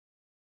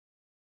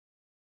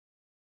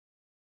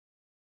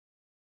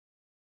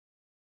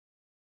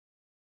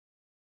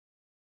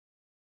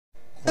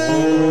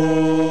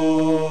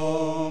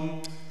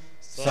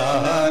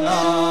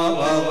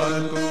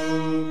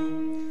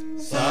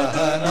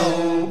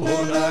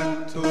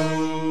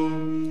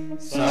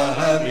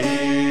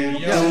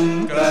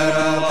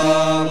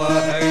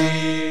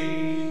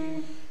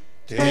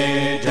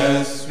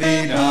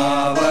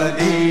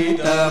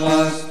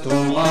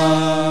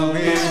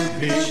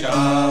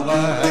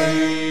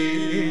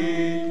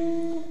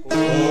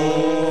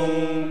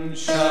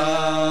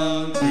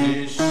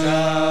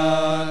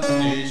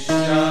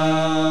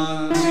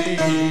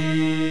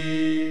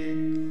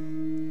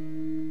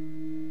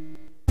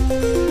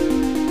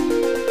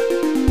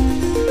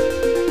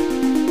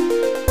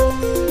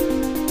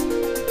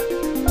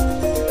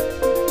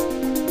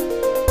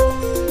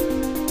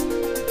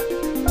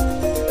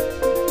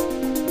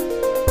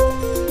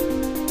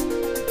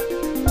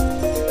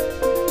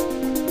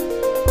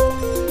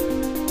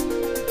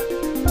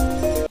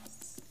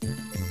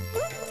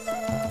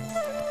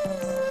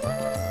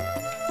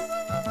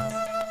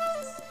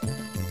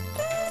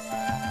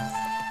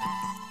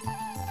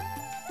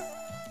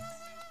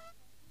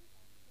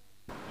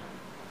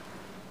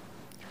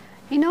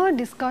our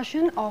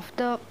discussion of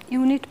the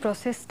unit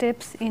process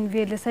steps in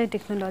VLSI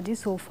technology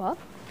so far,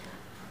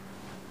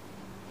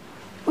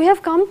 we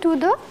have come to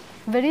the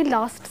very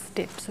last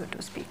step, so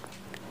to speak,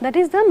 that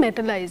is the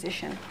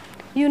metallization.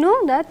 You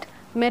know that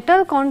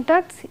metal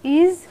contacts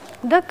is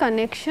the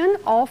connection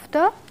of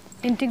the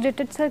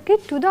integrated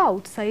circuit to the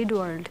outside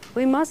world.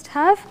 We must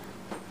have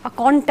a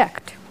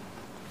contact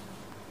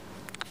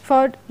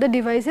for the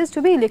devices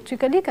to be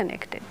electrically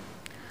connected.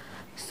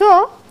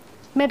 So,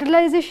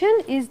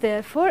 metallization is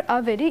therefore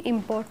a very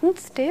important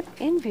step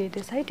in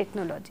VLSI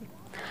technology.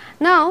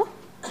 Now,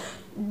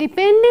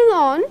 depending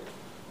on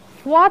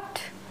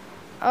what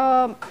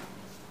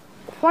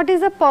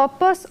is the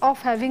purpose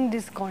of having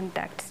these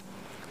contacts,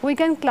 we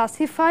can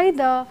classify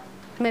the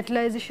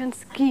metallization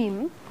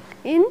scheme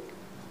in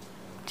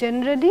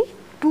generally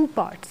two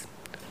parts.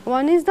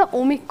 One is the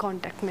ohmic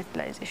contact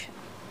metallization,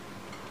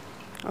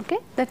 okay,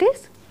 that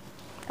is,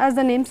 as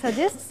the name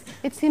suggests,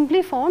 it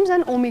simply forms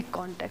an ohmic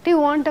contact. You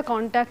want a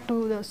contact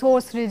to the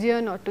source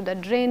region or to the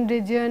drain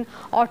region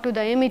or to the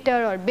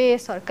emitter or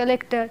base or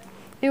collector,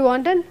 you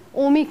want an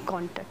ohmic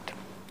contact.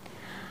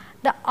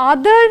 The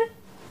other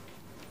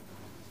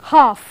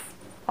half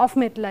of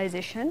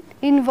metallization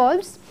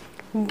involves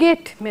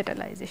gate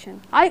metallization.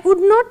 I would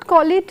not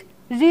call it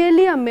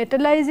really a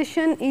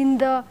metallization in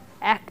the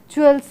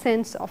actual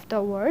sense of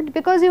the word,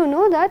 because you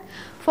know that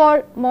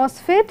for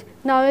MOSFET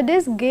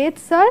nowadays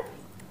gates are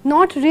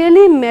not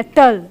really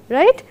metal,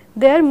 right,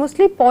 they are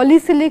mostly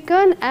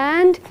polysilicon,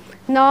 and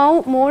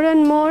now more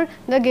and more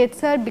the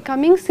gates are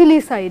becoming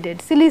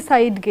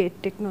silicide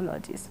gate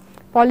technologies.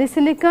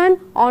 Polysilicon,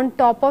 on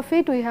top of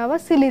it we have a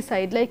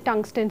silicide like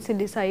tungsten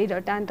silicide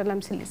or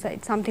tantalum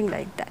silicide, something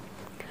like that.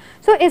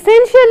 So,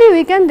 essentially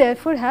we can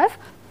therefore have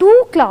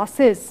two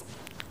classes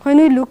when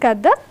we look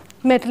at the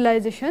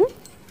metallization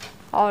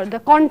or the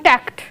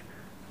contact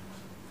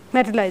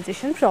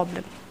metallization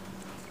problem.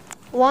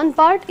 One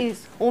part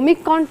is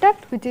ohmic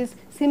contact, which is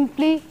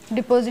simply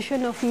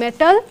deposition of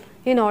metal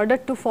in order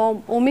to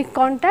form ohmic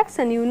contacts,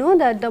 and you know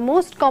that the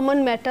most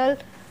common metal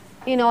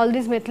in all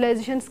this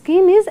metallization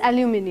scheme is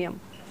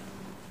aluminum.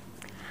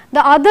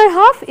 The other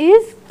half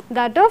is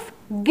that of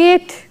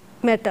gate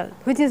metal,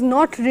 which is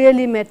not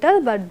really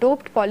metal but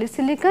doped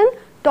polysilicon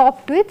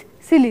topped with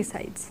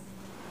silicides.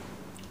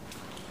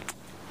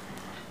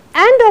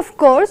 And of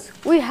course,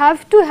 we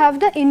have to have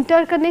the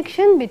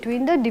interconnection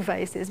between the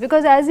devices,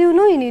 because as you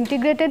know, in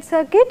integrated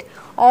circuit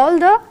all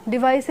the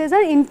devices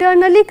are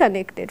internally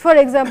connected. For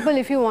example,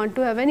 if you want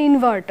to have an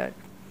inverter,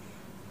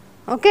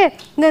 okay,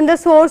 then the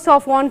source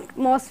of one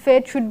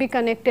MOSFET should be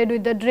connected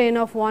with the drain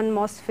of one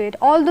MOSFET.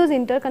 All those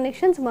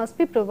interconnections must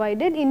be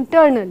provided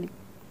internally.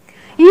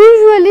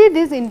 Usually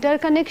these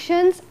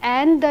interconnections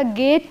and the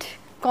gate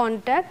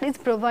contact is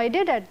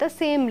provided at the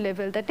same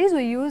level, that is,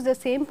 we use the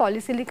same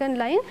polysilicon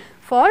line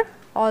for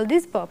all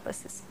these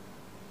purposes.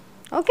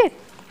 Okay.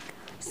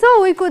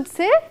 So, we could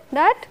say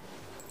that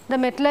the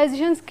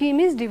metallization scheme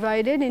is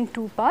divided in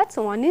two parts,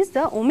 one is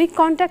the ohmic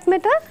contact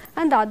metal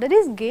and the other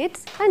is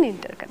gates and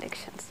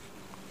interconnections.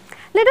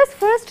 Let us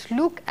first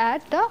look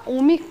at the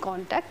ohmic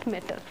contact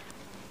metal.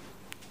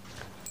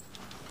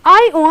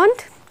 I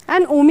want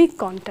an ohmic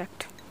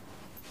contact.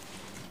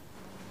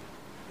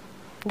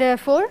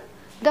 Therefore,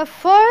 the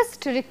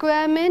first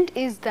requirement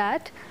is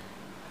that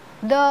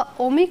the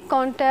ohmic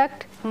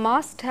contact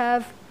must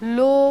have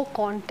low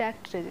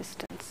contact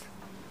resistance.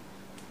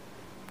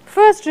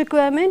 First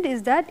requirement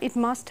is that it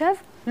must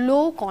have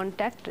low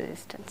contact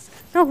resistance.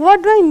 Now,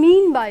 what do I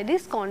mean by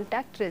this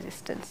contact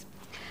resistance?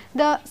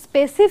 The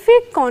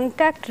specific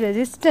contact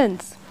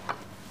resistance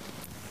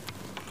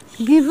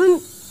given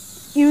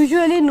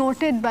usually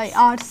noted by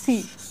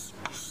RC,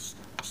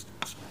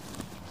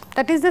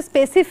 that is the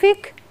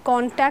specific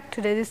contact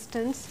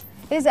resistance,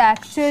 is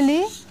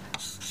actually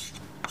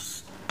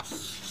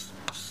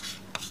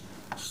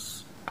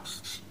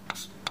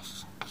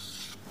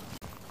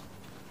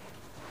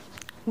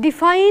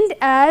defined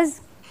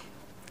as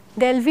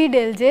del V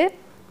del J.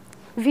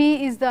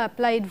 V is the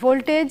applied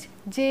voltage,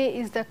 J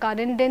is the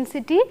current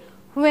density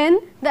when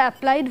the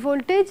applied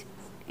voltage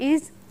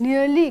is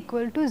nearly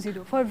equal to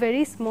 0 for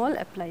very small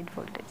applied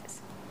voltages.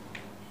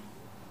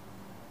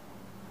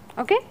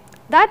 Okay?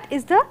 That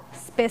is the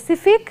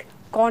specific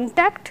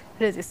contact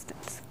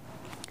resistance.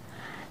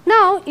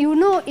 Now, you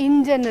know,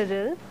 in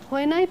general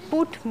when I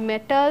put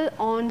metal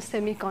on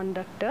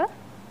semiconductor,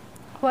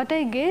 what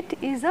I get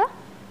is a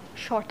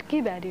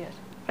Schottky barrier,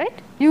 right,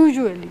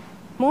 usually.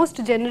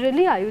 Most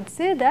generally I would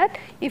say that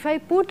if I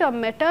put a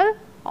metal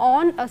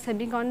on a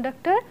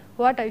semiconductor,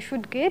 what I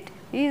should get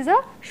is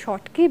a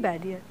Schottky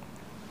barrier.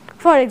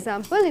 For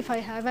example, if I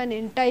have an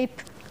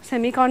n-type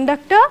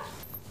semiconductor,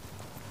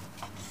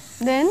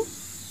 then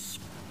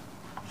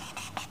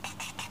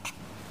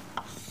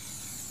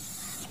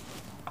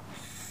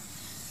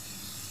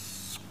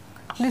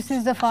this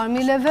is the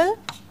Fermi level,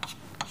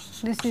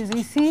 this is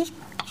EC,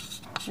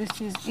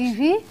 this is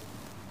EV,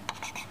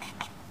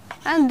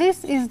 and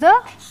this is the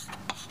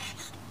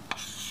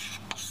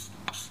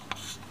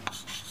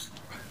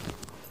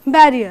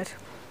barrier,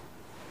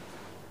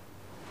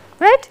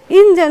 right.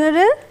 In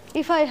general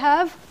if I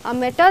have a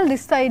metal,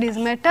 this side is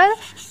metal,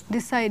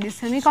 this side is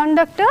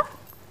semiconductor.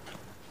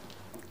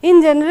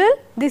 In general,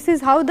 this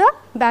is how the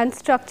band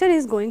structure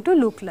is going to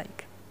look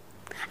like.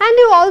 And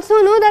you also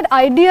know that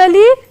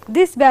ideally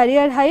this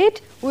barrier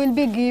height will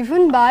be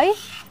given by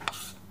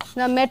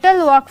the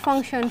metal work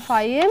function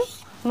phi m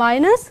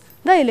minus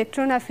the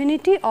electron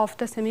affinity of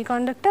the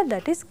semiconductor,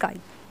 that is chi,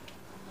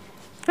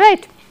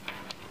 right.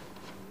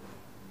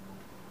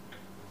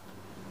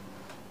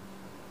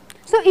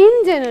 So,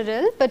 in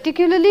general,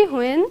 particularly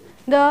when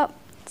the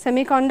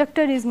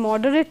semiconductor is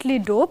moderately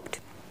doped,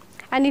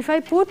 and if I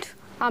put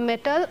a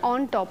metal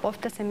on top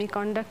of the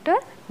semiconductor,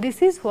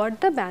 this is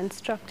what the band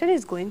structure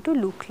is going to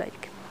look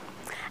like.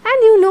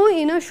 And you know,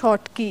 in a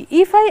Schottky,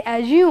 if I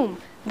assume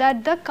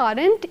that the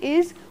current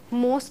is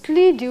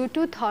mostly due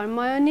to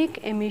thermionic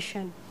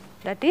emission,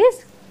 that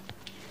is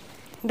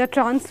the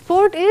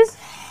transport is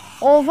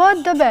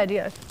over the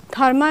barrier,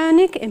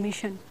 thermionic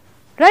emission,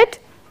 right,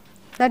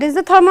 that is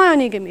the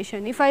thermionic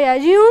emission. If I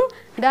assume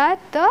that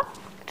the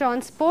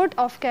transport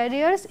of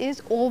carriers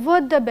is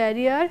over the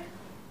barrier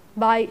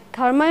by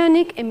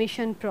thermionic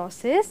emission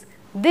process,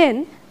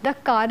 then the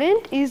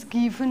current is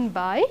given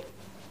by,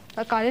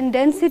 the current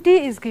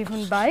density is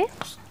given by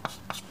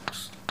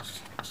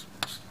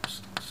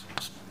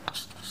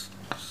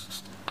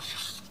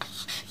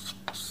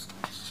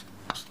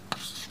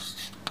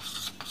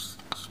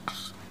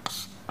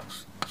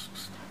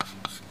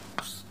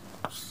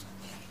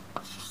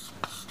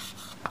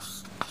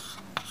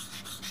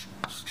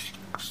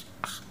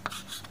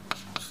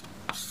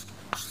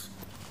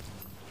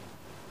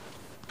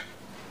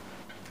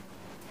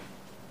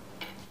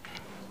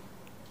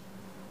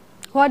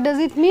what does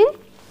it mean?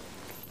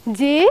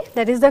 J,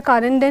 that is the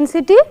current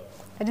density,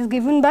 that is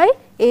given by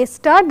A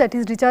star, that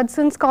is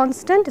Richardson's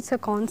constant, it is a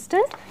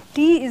constant,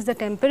 T is the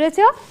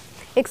temperature,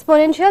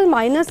 exponential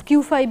minus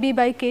q phi b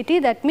by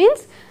kT, that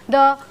means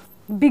the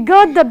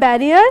bigger the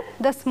barrier,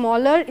 the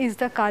smaller is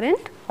the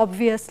current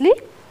obviously,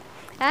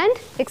 and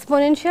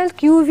exponential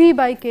qV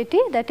by kT,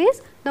 that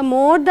is the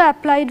more the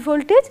applied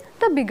voltage,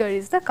 the bigger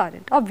is the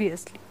current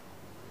obviously.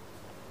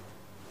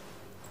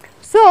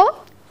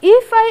 So,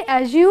 if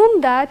I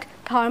assume that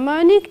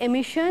thermionic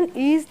emission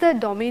is the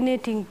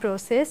dominating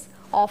process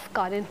of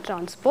current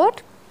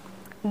transport,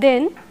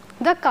 then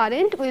the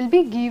current will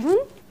be given,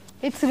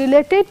 it is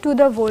related to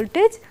the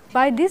voltage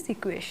by this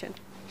equation.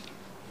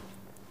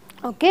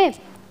 Okay.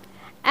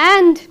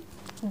 And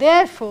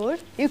therefore,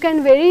 you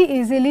can very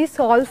easily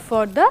solve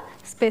for the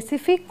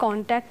specific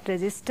contact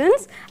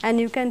resistance, and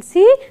you can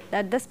see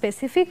that the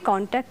specific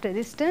contact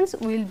resistance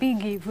will be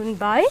given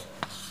by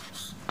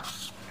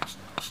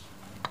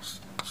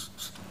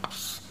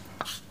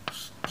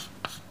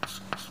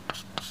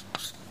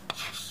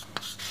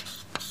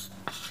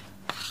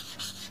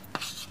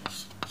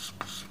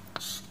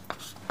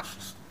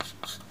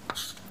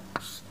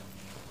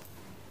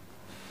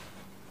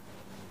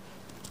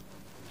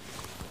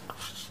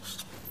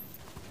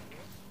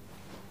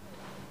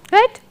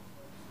right.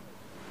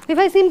 If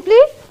I simply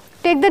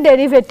take the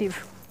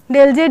derivative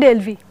del J del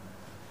V,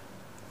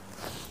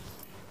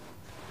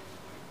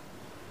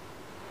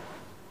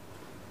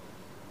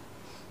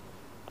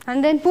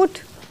 and then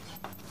put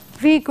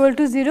V equal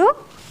to 0,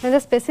 then the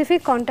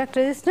specific contact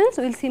resistance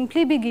will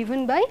simply be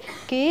given by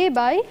K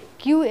by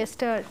Q S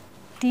star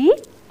T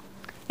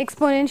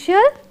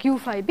exponential Q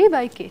phi B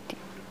by KT.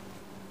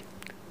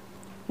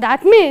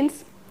 That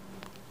means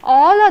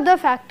all other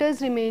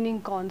factors remaining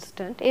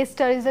constant, A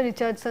star is the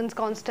Richardson's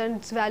constant,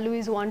 its value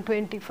is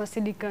 120 for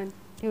silicon,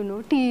 you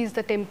know, T is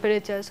the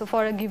temperature. So,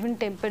 for a given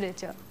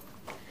temperature,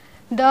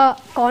 the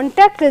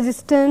contact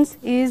resistance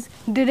is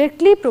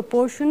directly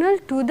proportional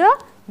to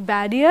the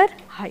barrier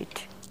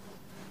height,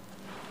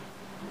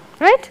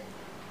 right.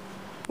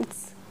 It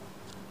is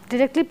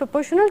directly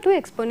proportional to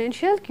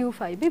exponential q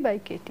phi b by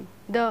kT.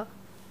 The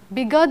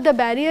bigger the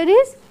barrier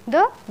is,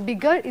 the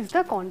bigger is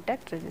the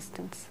contact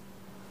resistance,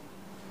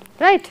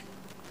 right.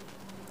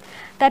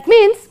 That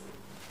means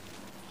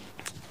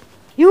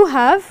you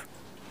have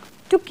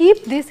to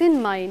keep this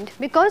in mind,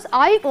 because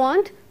I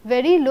want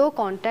very low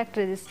contact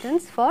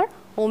resistance for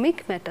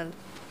ohmic metal.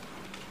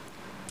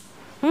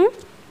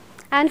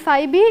 And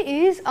phi b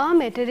is a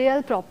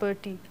material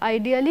property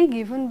ideally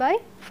given by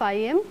phi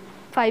m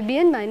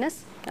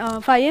minus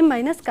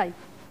chi,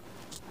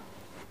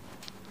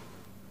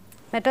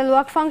 metal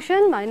work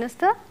function minus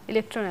the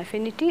electron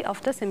affinity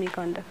of the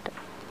semiconductor.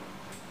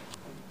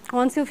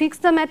 Once you fix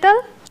the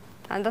metal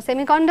and the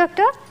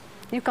semiconductor,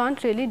 you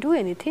can't really do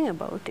anything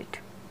about it.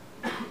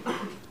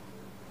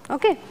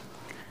 Okay.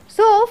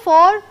 So,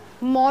 for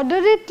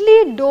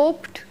moderately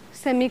doped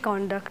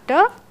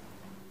semiconductor,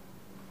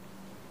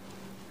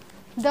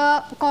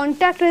 the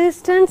contact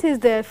resistance is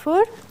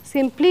therefore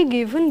simply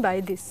given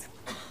by this.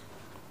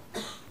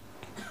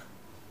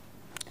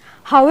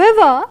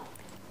 However,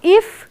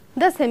 if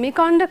the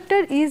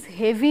semiconductor is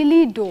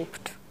heavily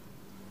doped,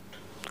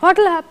 what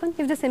will happen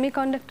if the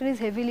semiconductor is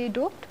heavily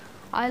doped?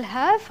 I will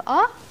have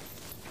a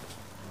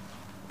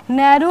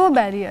narrow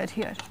barrier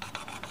here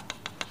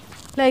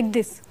like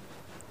this.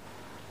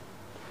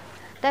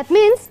 That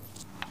means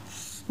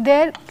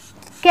there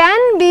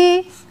can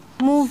be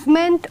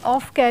movement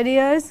of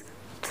carriers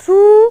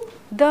through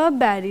the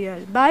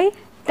barrier by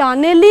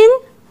tunneling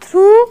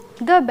through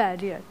the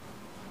barrier,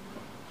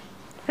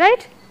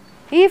 right.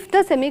 If the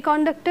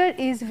semiconductor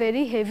is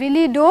very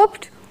heavily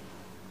doped,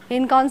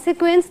 in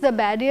consequence the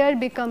barrier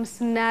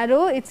becomes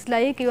narrow, it is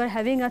like you are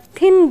having a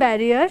thin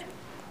barrier.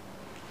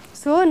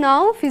 So,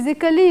 now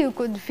physically you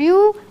could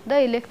view the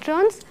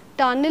electrons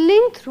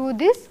tunneling through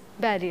this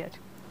barrier.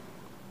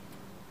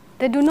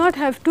 They do not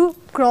have to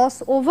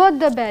cross over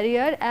the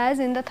barrier as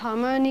in the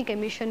thermionic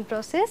emission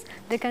process,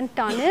 they can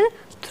tunnel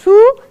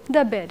through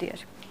the barrier.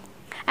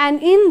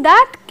 And in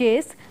that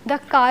case, the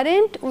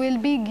current will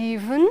be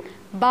given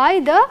by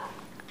the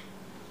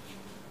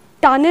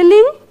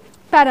tunneling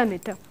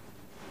parameter,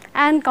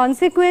 and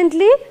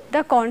consequently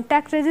the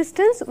contact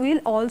resistance will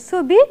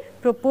also be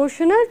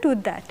proportional to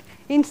that.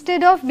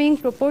 Instead of being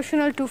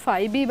proportional to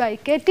phi b by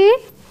kT,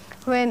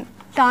 when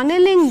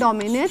tunneling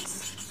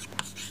dominates,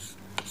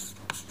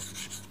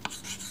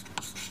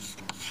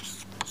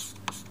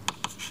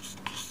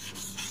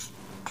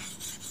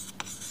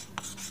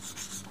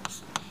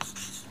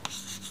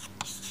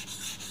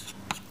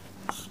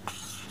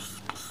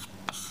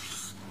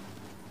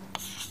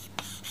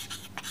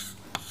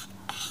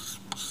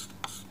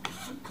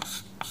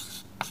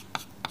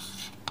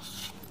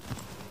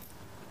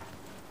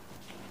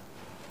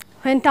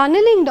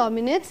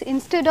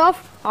 instead of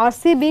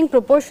RC being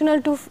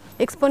proportional to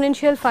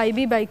exponential phi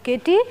b by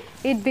kT,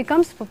 it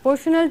becomes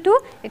proportional to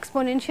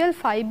exponential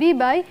phi b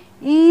by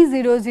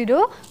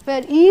E00,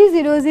 where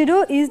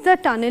E00 is the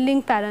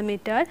tunneling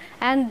parameter,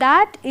 and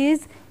that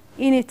is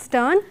in its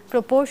turn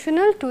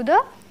proportional to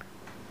the,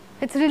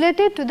 it is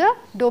related to the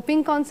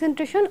doping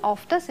concentration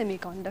of the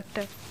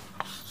semiconductor.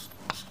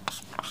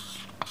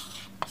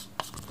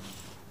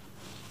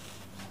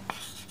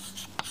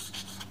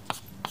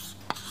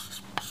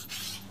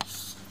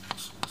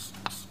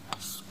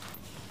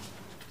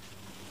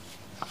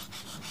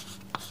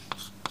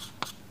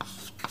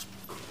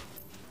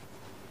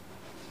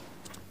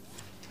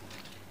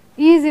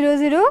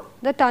 E00,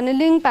 the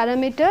tunneling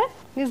parameter,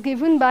 is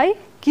given by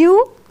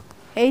Q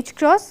H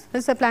cross,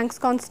 this is a Planck's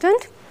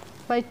constant,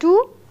 by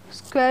 2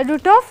 square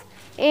root of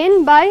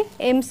n by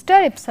m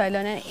star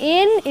epsilon, and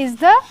n is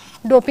the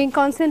doping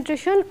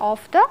concentration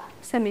of the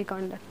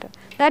semiconductor.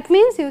 That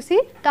means, you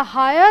see, the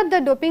higher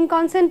the doping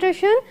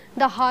concentration,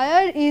 the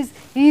higher is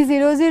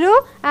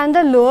E00 and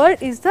the lower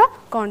is the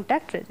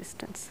contact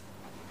resistance.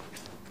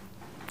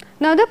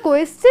 Now, the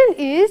question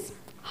is,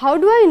 how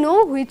do I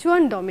know which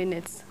one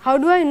dominates? How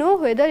do I know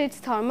whether it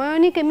is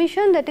thermionic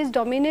emission that is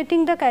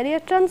dominating the carrier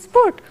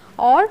transport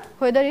or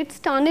whether it is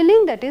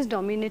tunneling that is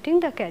dominating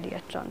the carrier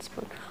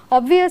transport?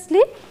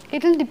 Obviously,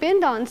 it will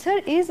depend, the answer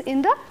is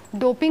in the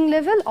doping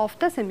level of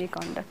the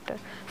semiconductor.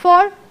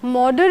 For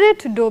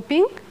moderate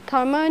doping,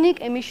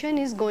 thermionic emission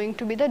is going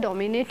to be the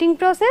dominating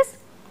process.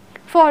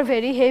 For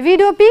very heavy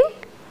doping,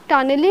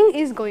 tunneling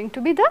is going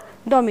to be the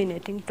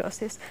dominating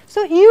process.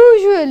 So,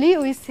 usually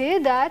we say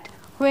that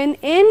when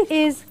n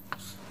is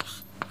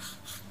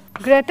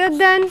greater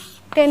than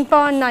 10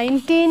 power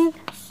 19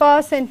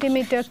 per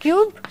centimeter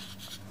cube,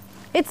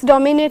 it is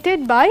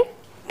dominated by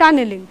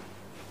tunneling.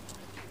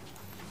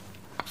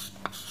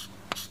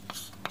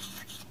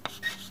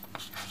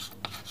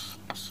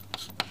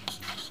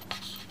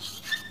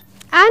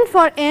 And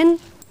for n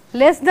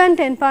less than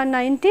 10 power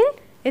 19,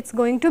 it is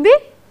going to be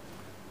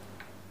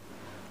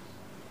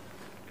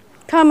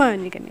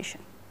thermionic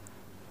emission.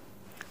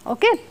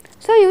 Okay.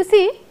 So, you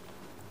see,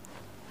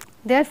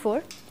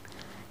 therefore,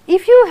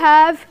 if you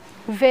have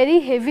very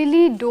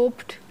heavily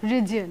doped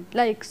region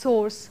like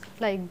source,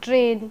 like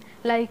drain,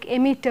 like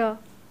emitter,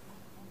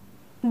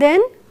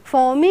 then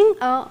forming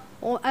an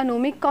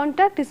ohmic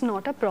contact is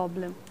not a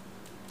problem,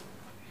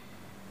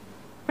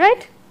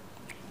 right.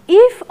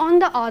 If on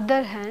the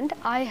other hand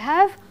I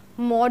have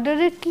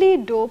moderately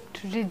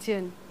doped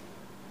region,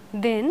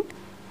 then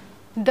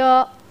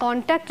the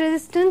contact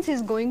resistance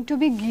is going to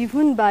be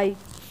given by, it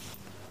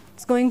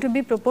is going to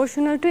be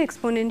proportional to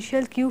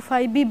exponential q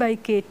phi b by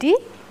kT,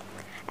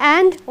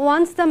 and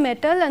once the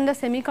metal and the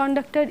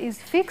semiconductor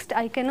is fixed,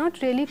 I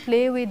cannot really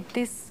play with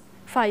this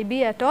phi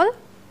b at all.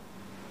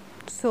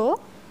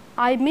 So,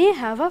 I may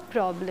have a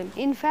problem.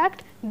 In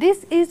fact,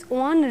 this is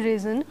one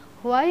reason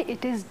why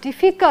it is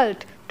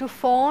difficult to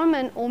form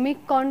an ohmic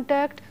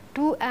contact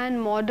to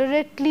an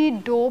moderately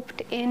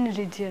doped n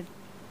region.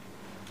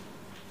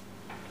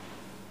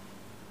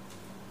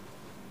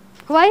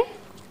 Why?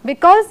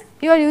 Because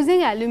you are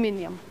using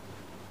aluminum.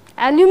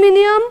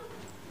 Aluminum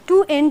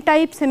to n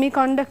type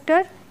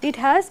semiconductor, it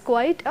has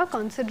quite a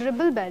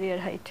considerable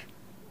barrier height.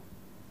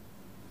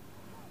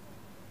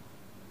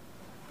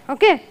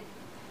 Okay.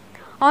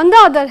 On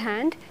the other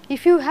hand,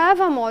 if you have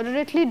a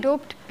moderately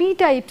doped p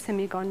type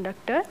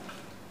semiconductor,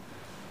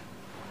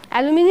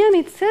 aluminum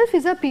itself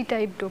is a p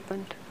type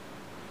dopant.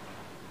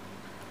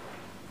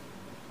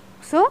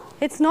 So,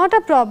 it is not a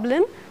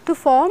problem to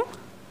form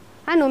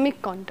an ohmic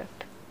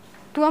contact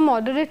to a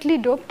moderately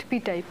doped p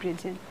type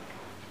region.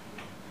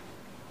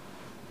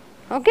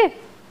 Okay.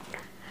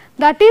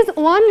 That is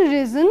one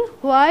reason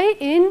why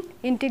in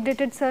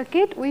integrated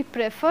circuit we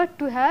prefer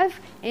to have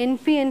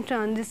NPN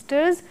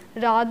transistors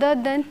rather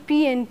than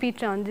PNP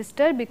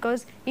transistor,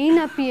 because in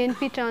a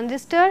PNP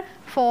transistor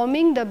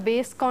forming the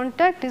base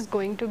contact is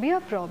going to be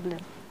a problem.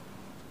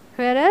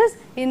 Whereas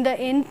in the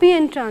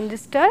NPN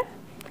transistor,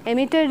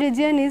 emitter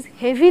region is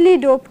heavily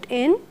doped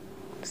in,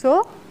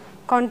 so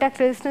contact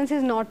resistance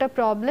is not a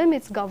problem,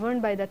 it is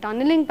governed by the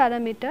tunneling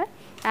parameter,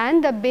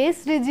 and the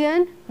base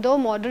region though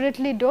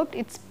moderately doped,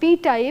 it is p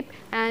type,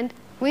 and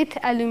with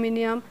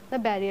aluminum the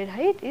barrier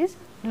height is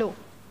low.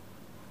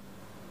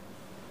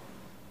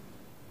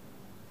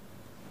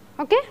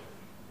 Okay?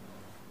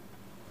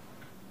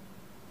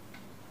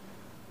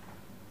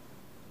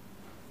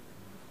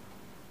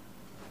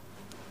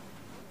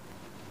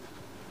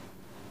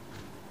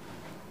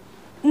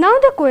 Now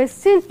the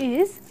question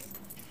is,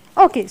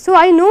 okay, so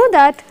I know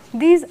that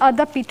these are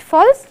the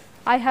pitfalls.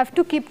 I have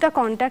to keep the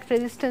contact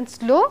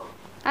resistance low,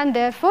 and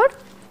therefore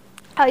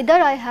either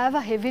I have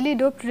a heavily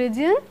doped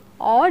region,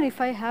 or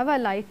if I have a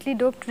lightly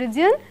doped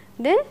region,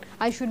 then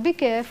I should be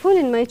careful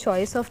in my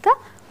choice of the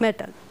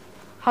metal.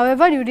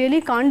 However, you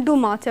really can't do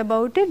much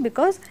about it,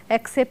 because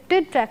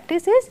accepted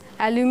practice is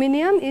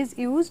aluminum is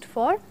used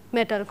for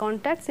metal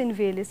contacts in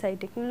VLSI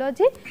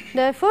technology.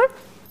 Therefore,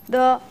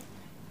 the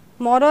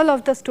moral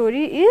of the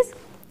story is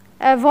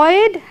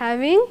avoid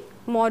having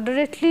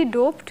moderately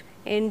doped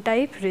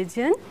n-type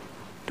region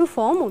to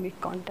form ohmic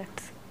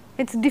contacts.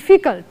 It is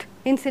difficult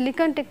in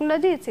silicon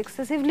technology, it is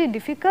excessively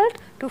difficult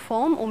to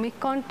form ohmic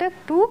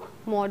contact to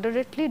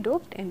moderately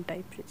doped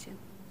n-type region,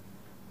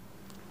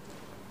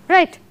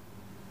 right.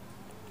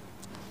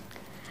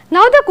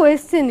 Now the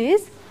question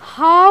is,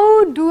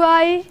 how do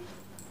I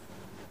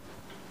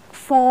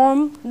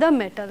form the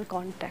metal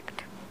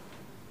contact?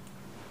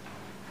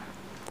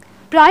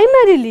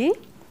 Primarily,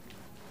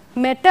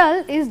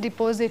 metal is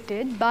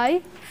deposited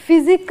by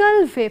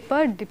physical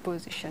vapor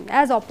deposition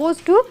as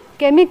opposed to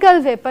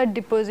chemical vapor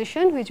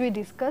deposition, which we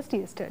discussed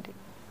yesterday.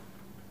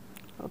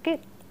 Okay.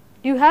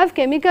 You have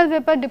chemical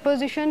vapor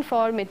deposition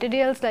for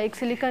materials like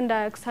silicon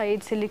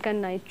dioxide,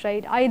 silicon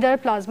nitride, either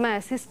plasma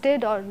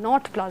assisted or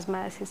not plasma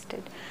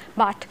assisted.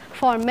 But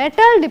for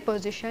metal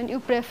deposition, you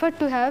prefer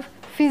to have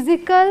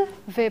physical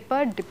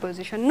vapor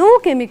deposition, no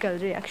chemical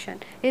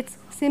reaction, it is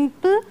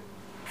simple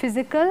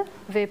physical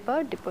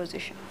vapor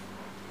deposition.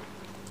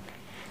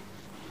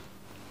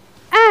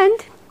 And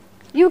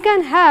you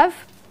can have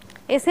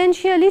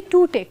essentially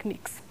two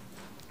techniques.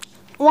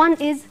 One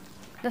is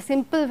the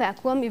simple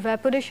vacuum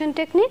evaporation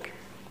technique,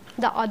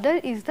 the other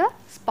is the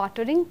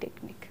sputtering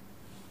technique.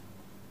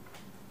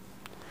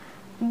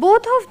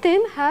 Both of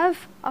them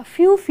have a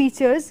few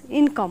features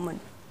in common.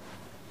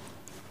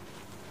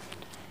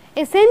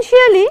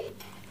 Essentially,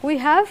 we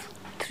have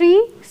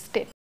three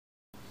steps.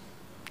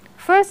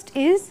 First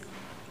is,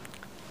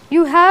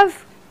 you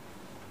have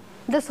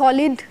the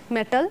solid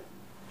metal,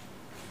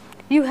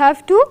 you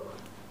have to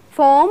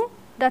form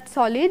that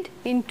solid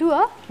into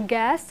a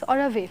gas or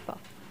a vapor,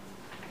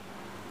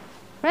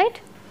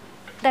 right.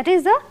 That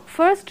is the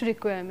first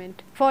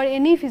requirement. For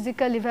any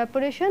physical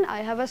evaporation, I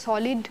have a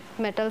solid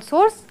metal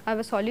source, I have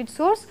a solid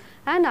source,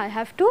 and I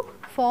have to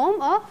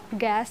form a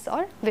gas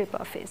or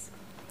vapor phase.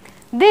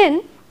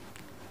 Then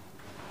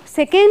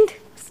second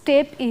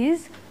step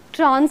is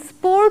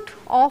transport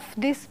of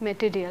this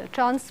material,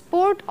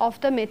 transport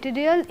of the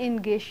material in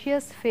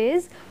gaseous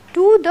phase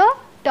to the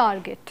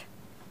target,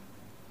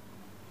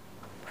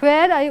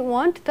 where I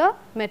want the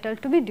metal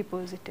to be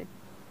deposited.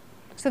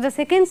 So, the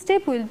second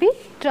step will be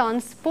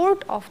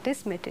transport of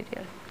this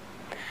material.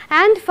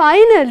 And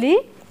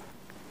finally,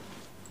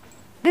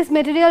 this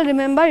material,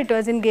 remember, it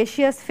was in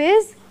gaseous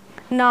phase,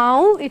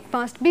 now it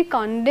must be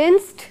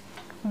condensed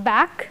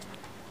back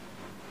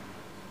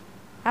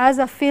as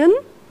a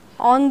film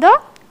on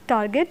the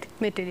target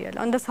material,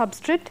 on the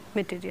substrate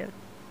material,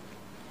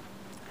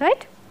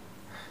 right.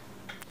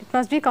 It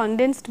must be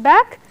condensed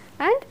back,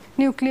 and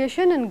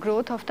nucleation and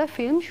growth of the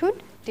film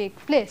should take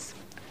place.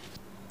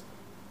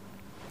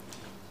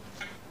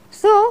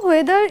 So,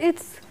 whether it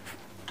is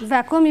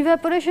vacuum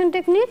evaporation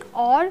technique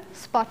or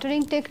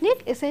sputtering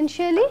technique,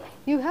 essentially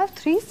you have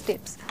three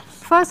steps.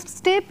 First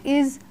step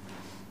is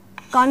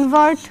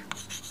convert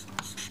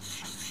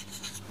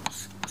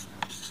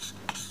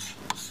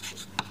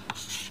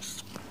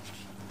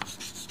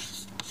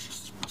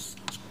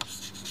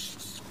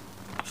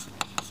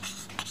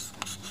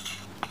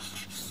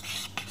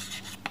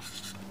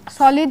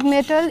solid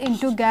metal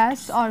into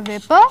gas or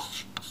vapor.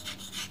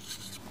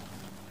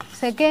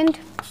 Second,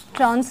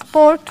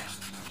 transport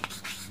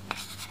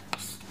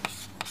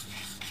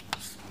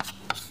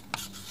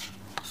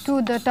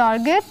to the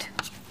target,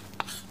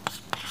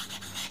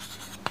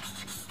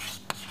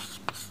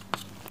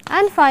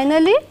 and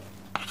finally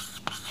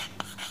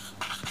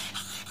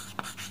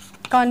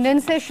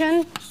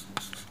condensation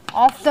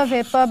of the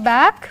vapor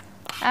back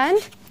and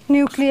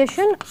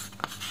nucleation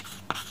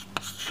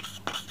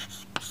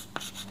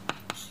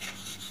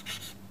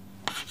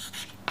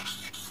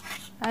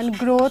and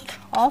growth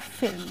of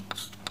film.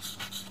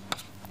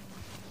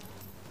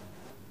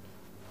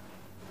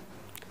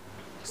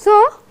 So,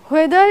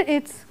 whether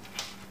it is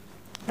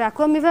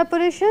vacuum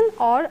evaporation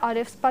or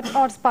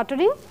RF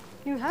sputtering,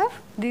 you have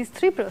these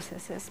three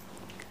processes.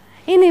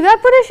 In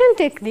evaporation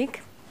technique,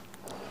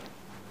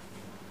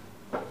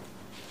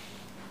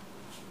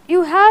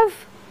 you have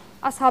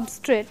a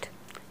substrate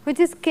which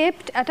is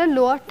kept at a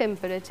lower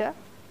temperature,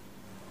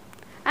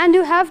 and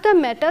you have the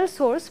metal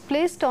source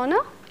placed on a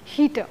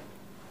heater.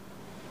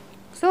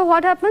 So,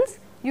 what happens?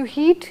 You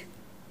heat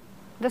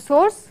the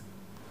source,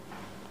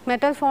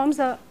 metal forms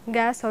a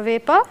gas or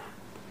vapor,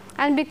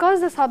 and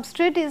because the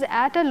substrate is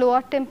at a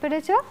lower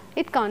temperature,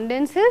 it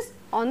condenses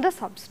on the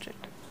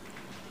substrate.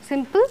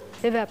 Simple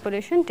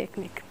evaporation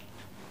technique.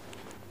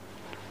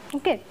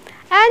 Okay.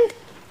 And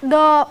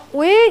the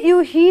way you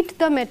heat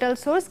the metal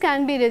source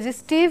can be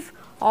resistive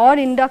or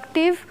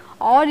inductive,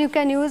 or you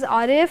can use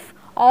RF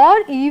or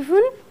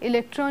even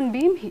electron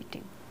beam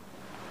heating.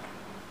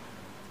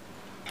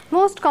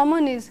 Most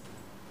common is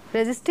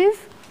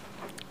resistive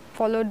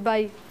followed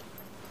by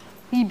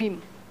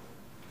E-beam.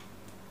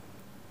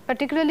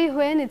 Particularly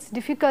when it is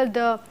difficult,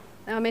 the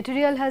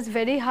material has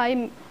very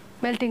high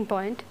melting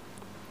point,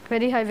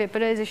 very high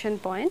vaporization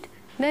point,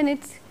 then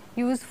it is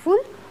useful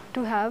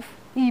to have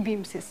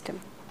E-beam system.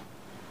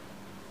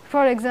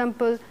 For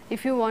example,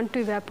 if you want to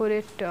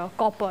evaporate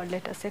copper,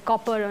 let us say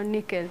copper or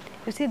nickel,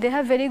 you see they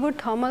have very good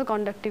thermal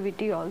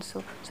conductivity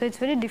also. So, it is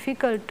very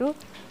difficult to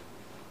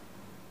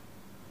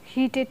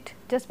heat it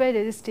just by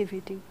resistive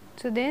heating.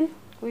 So, then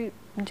we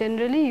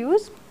generally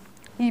use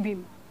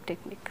E-beam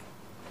technique.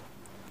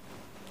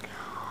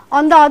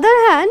 On the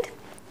other hand,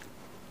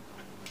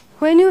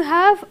 when you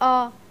have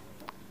a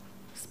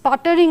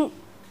sputtering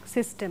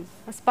system,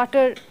 a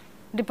sputter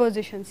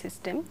deposition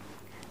system,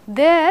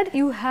 there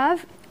you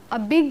have a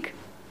big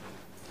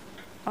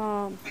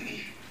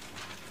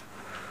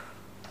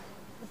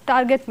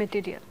target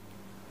material.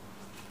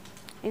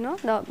 You know,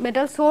 the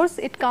metal source,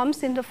 it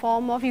comes in the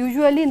form of,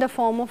 usually in the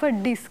form of a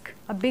disc,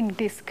 a big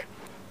disc,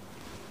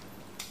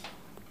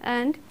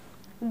 and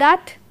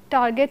that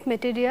target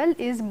material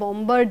is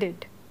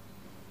bombarded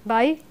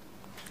by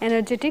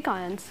energetic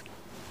ions,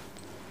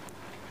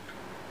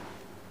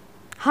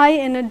 high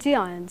energy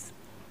ions.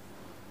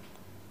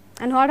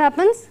 And what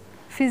happens?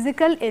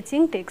 Physical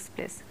etching takes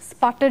place,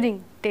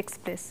 sputtering takes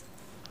place.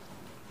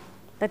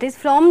 That is,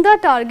 from the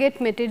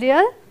target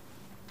material,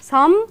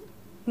 some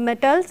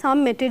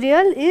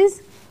material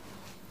is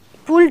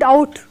pulled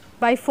out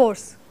by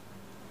force,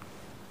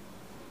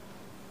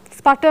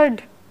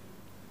 sputtered,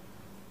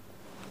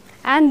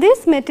 and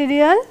this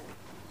material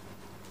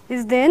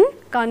is then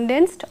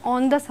condensed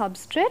on the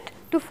substrate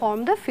to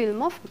form the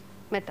film of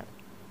metal.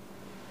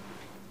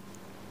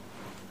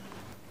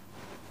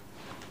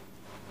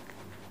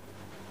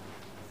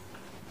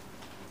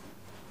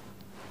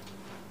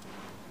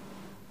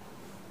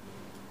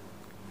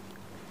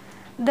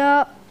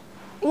 The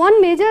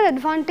one major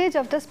advantage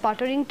of the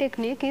sputtering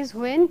technique is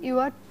when you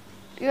are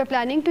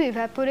planning to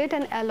evaporate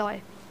an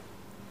alloy.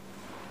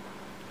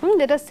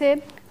 Let us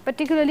say,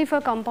 particularly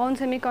for compound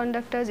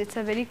semiconductors, it is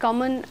a very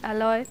common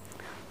alloy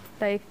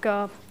like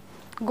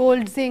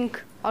gold zinc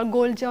or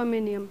gold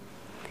germanium.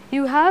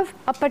 You have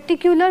a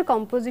particular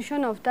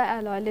composition of the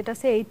alloy, let us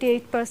say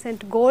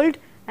 88% gold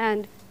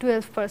and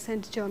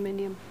 12%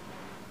 germanium.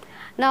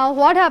 Now,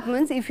 what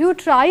happens if you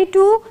try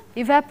to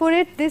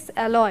evaporate this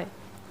alloy?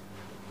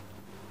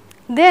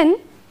 Then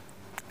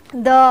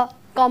the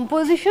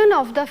composition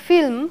of the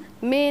film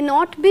may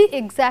not be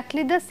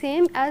exactly the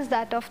same as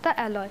that of the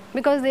alloy,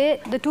 because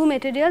the two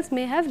materials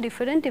may have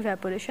different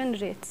evaporation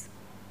rates.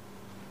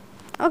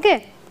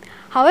 Okay.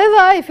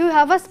 However, if you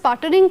have a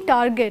sputtering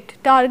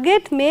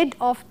target made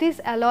of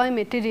this alloy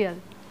material,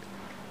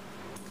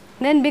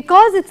 then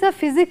because it is a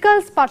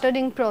physical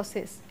sputtering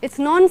process, it is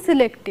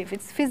non-selective, it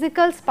is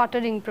physical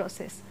sputtering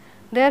process.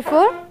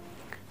 Therefore,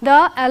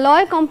 the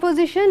alloy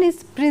composition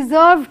is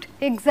preserved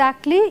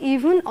exactly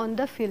even on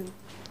the film.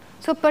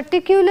 So,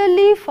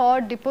 particularly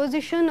for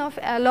deposition of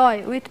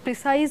alloy with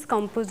precise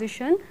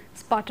composition,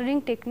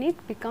 sputtering technique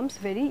becomes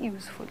very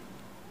useful.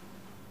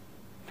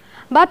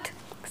 But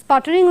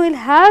sputtering will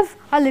have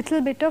a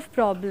little bit of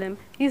problem.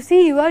 You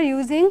see, you are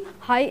using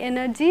high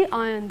energy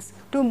ions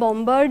to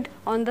bombard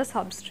on the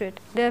substrate.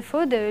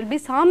 Therefore, there will be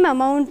some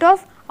amount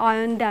of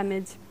ion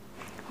damage,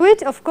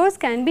 which of course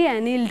can be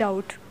annealed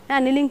out.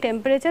 Annealing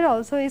temperature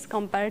also is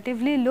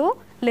comparatively low,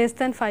 less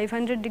than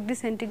 500 degree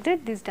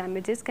centigrade, these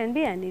damages can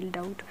be annealed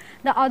out.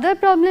 The other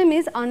problem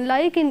is,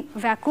 unlike in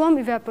vacuum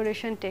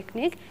evaporation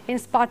technique, in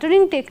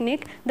sputtering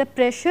technique the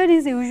pressure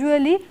is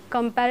usually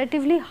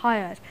comparatively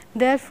higher.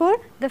 Therefore,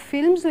 the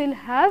films will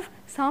have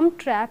some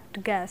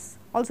trapped gas,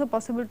 also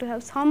possible to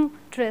have some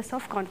trace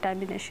of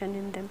contamination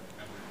in them.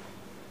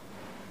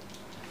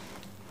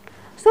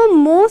 So,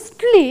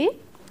 mostly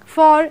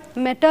for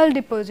metal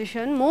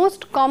deposition,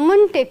 most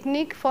common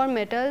technique for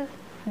metal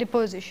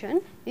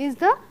deposition is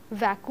the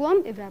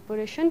vacuum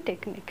evaporation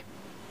technique.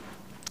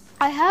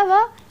 I have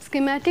a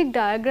schematic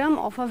diagram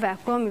of a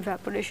vacuum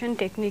evaporation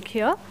technique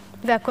here,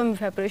 vacuum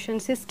evaporation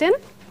system.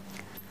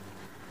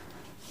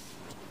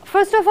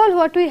 First of all,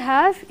 what we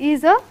have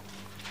is a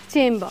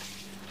chamber.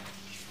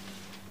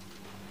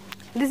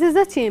 This is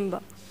the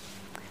chamber.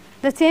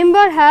 The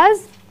chamber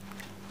has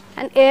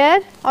an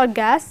air or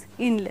gas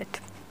inlet,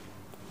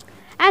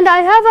 and I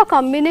have a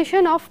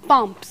combination of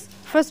pumps.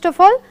 First of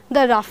all,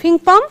 the roughing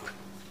pump,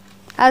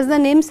 as the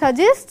name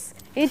suggests,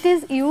 it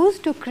is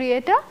used to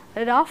create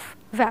a rough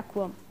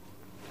vacuum,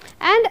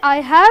 and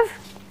I have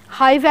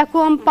high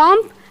vacuum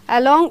pump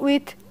along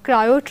with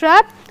cryo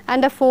trap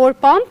and a 4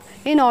 pump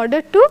in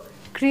order to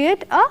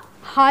create a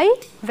high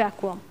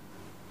vacuum.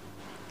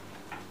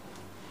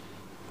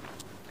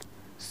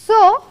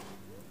 So,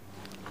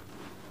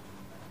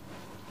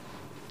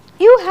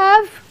 you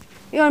have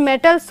your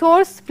metal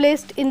source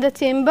placed in the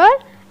chamber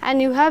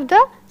and you have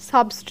the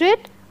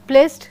substrate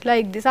placed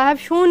like this. I have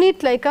shown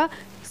it like a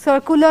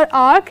circular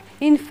arc.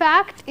 In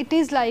fact, it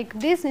is like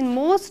this in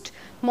most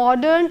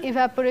modern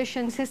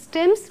evaporation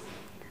systems.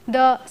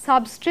 The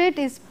substrate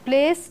is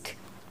placed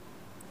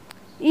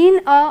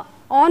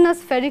on a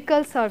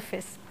spherical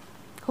surface.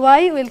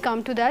 Why? We will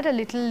come to that a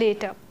little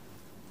later.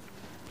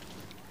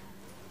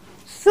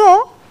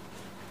 So,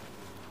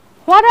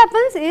 what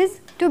happens is,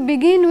 to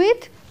begin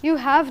with, you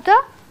have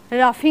the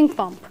roughing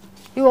pump.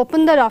 You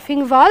open the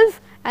roughing valve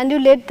and you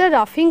let the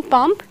roughing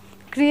pump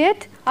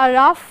create a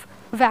rough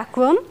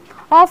vacuum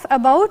of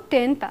about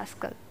 10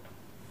 Pascal.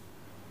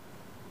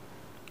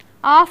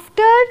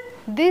 After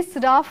this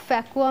rough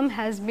vacuum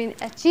has been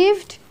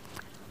achieved,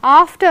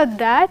 after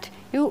that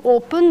you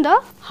open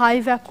the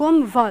high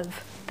vacuum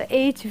valve, the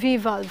HV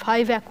valve,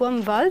 high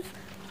vacuum valve.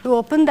 You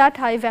open that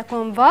high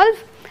vacuum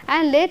valve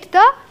and let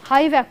the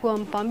high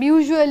vacuum pump,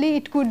 usually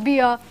it could be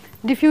a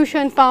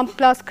diffusion pump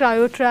plus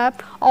cryo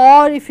trap,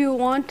 or if you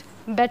want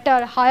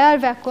better higher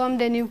vacuum,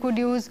 then you could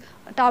use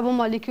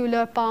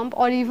turbomolecular pump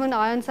or even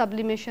ion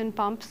sublimation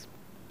pumps,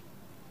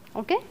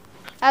 okay,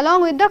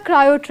 along with the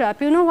cryo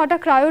trap. You know what a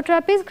cryo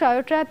trap is?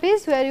 Cryo trap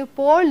is where you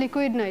pour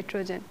liquid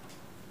nitrogen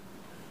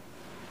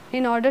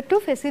in order to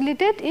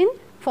facilitate in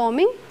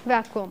forming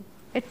vacuum.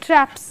 It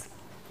traps.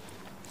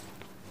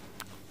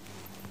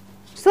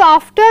 So,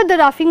 after the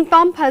roughing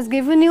pump has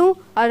given you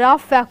a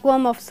rough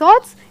vacuum of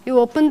sorts, you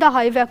open the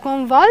high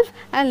vacuum valve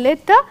and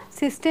let the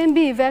system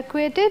be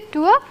evacuated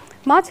to a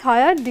much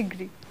higher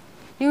degree.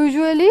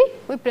 Usually,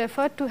 we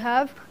prefer to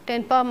have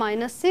 10 power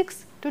minus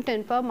 6 to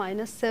 10 power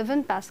minus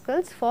 7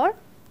 Pascals for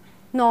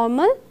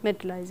normal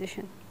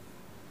metallization.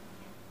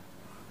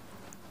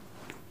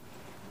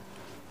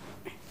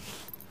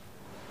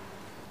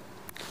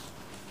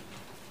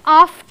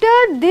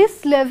 After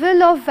this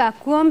level of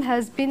vacuum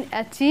has been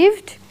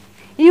achieved,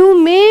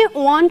 you may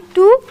want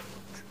to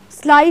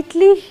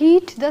slightly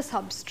heat the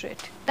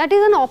substrate. That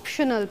is an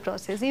optional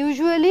process.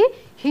 Usually,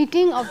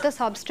 heating of the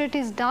substrate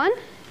is done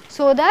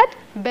so that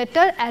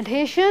better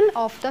adhesion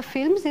of the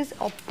films is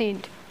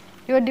obtained.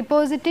 You are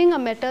depositing a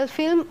metal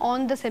film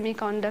on the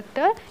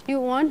semiconductor, you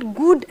want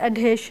good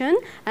adhesion,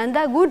 and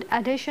the good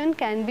adhesion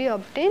can be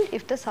obtained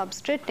if the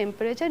substrate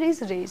temperature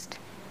is raised.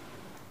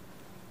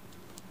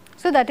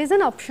 So, that is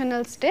an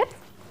optional step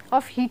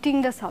of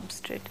heating the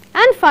substrate.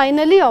 And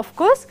finally, of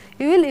course,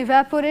 you will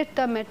evaporate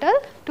the metal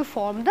to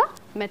form the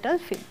metal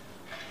film.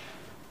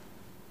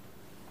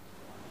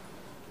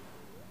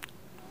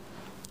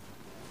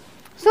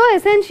 So,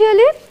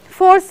 essentially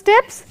 4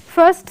 steps.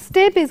 First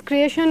step is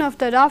creation of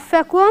the rough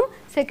vacuum,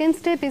 second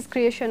step is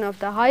creation of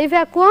the high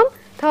vacuum,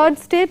 third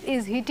step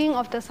is heating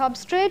of the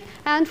substrate,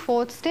 and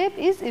fourth step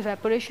is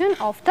evaporation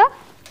of the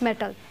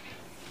metal.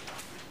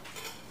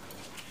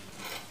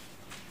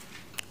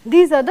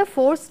 These are the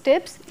 4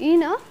 steps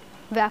in a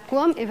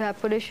vacuum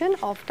evaporation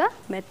of the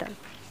metal.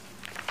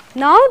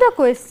 Now, the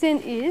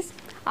question is,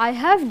 I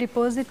have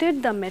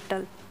deposited the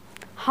metal.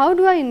 How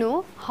do I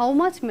know how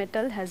much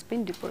metal has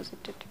been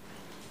deposited?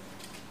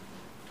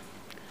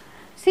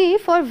 See,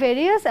 for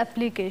various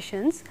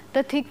applications,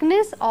 the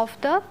thickness of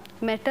the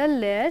metal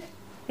layer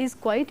is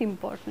quite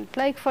important.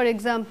 Like for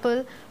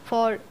example,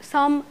 for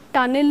some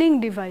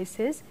tunneling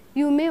devices,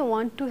 you may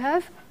want to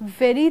have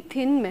very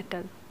thin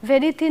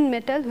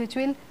metal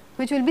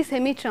which will be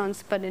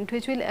semi-transparent,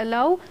 which will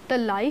allow the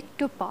light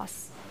to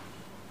pass.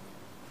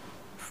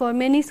 For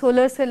many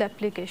solar cell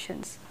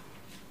applications,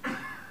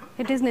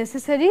 it is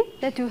necessary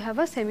that you have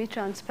a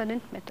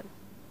semi-transparent metal.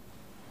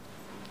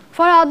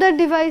 For other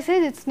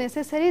devices, it is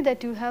necessary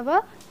that you have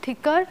a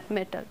thicker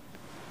metal.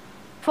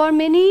 For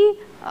many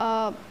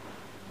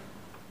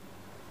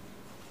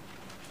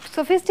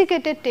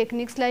sophisticated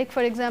techniques, like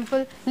for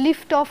example,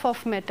 lift off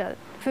of metal.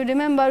 If you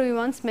remember, we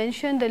once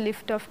mentioned the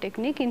lift off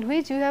technique, in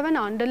which you have an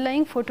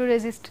underlying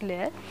photoresist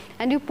layer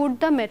and you put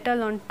the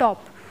metal on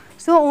top.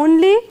 So,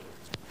 only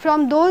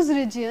from those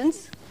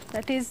regions,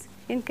 that is,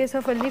 in case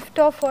of a lift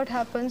off, what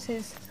happens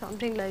is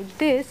something like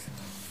this.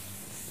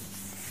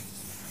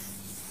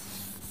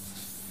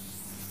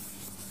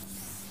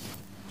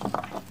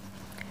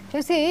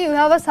 You see, you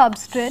have a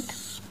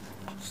substrate,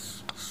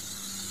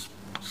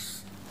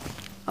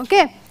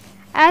 okay,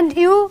 and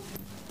you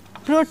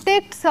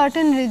protect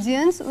certain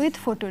regions with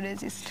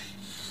photoresist.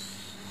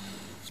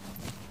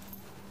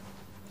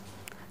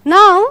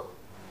 Now,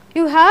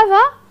 you have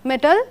a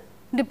metal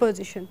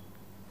deposition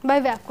by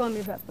vacuum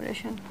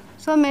evaporation.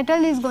 So,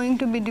 metal is going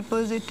to be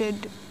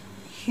deposited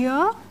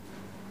here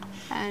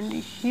and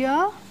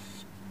here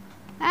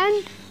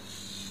and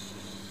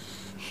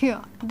here.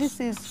 This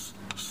is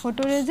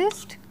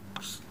photoresist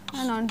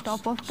and on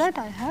top of that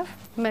I have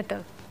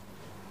metal.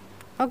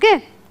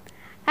 Okay.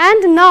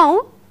 And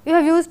now you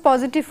have used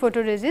positive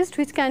photoresist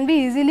which can be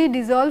easily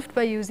dissolved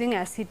by using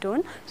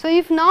acetone. So,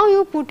 if now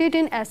you put it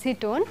in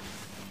acetone,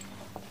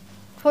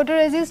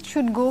 photoresist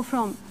should go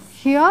from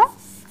here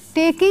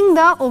taking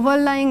the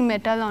overlying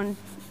metal on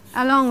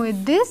along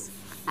with this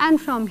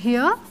and from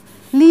here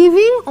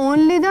leaving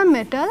only the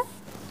metal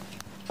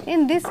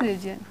in this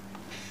region.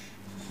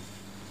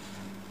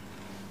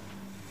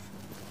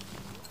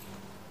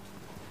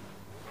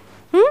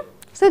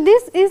 So,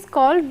 this is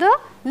called the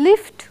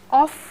lift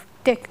off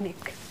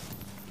technique.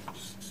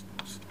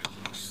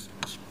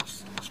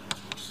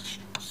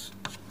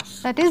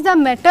 That is, the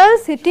metal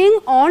sitting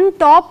on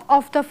top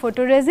of the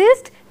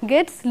photoresist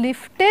gets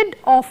lifted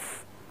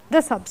off the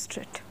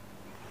substrate.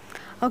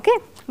 Okay.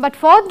 But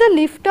for the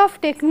lift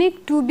off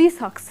technique to be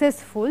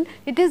successful,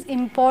 it is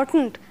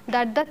important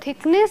that the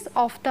thickness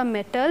of the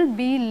metal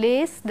be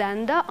less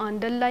than the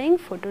underlying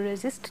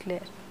photoresist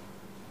layer.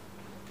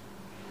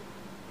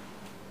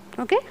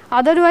 Okay.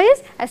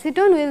 Otherwise,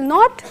 acetone will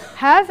not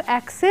have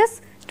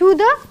access to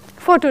the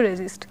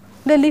photoresist.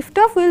 The lift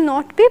off will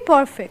not be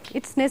perfect.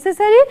 It is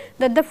necessary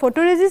that the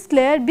photoresist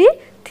layer be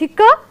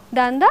thicker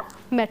than the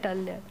metal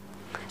layer.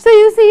 So,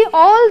 you see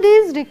all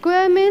these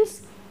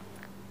requirements,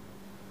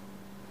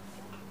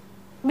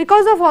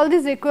 because of all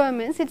these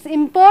requirements, it is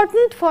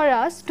important for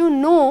us to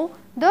know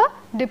the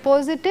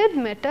deposited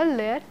metal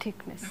layer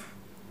thickness,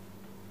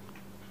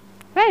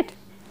 right.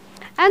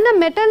 And the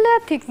metal layer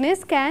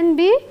thickness can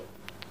be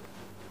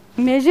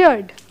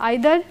measured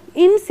either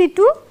in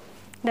situ,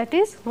 that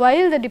is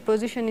while the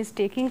deposition is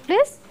taking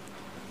place,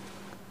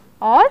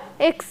 or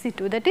ex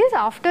situ, that is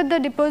after the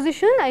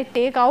deposition I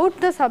take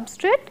out the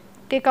substrate,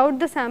 take out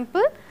the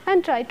sample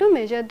and try to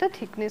measure the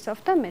thickness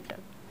of the metal.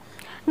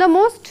 The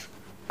most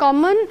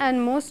common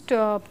and most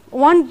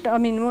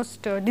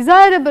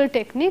desirable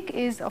technique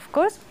is of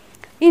course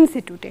in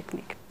situ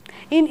technique.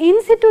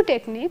 In situ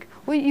technique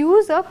we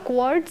use a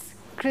quartz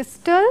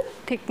crystal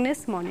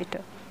thickness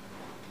monitor.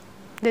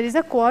 There is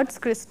a quartz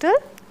crystal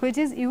which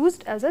is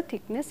used as a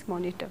thickness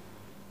monitor.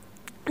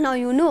 Now,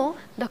 you know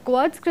the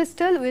quartz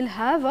crystal will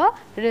have a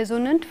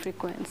resonant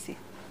frequency.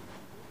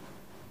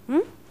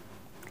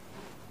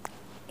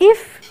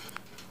 If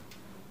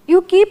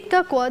you keep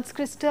the quartz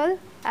crystal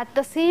at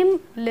the same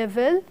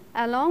level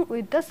along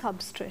with the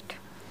substrate,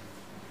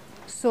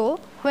 so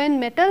when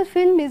metal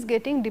film is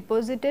getting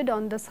deposited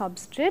on the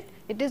substrate,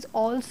 it is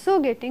also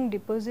getting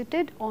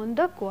deposited on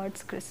the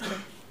quartz crystal,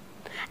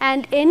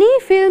 and any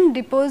film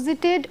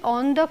deposited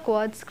on the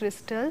quartz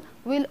crystal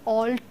will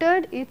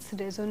alter its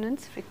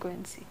resonance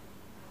frequency.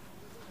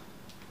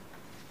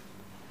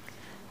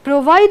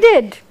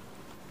 Provided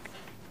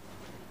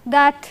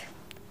that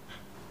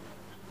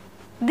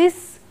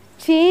this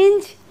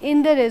change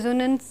in the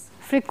resonance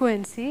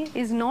frequency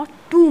is not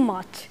too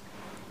much,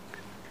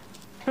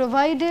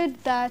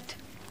 provided that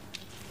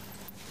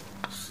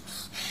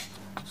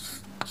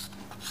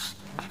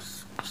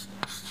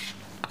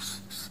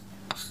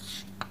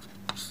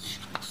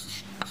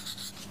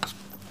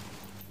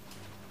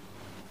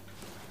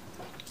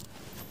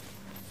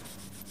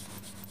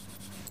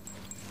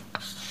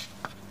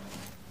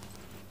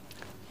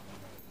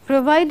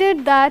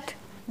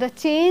the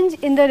change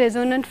in the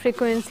resonant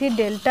frequency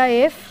delta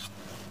f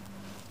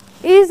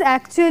is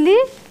actually,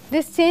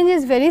 this change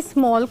is very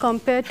small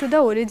compared to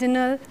the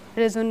original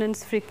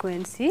resonance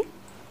frequency.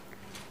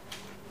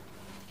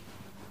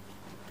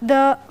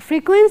 The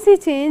frequency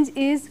change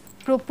is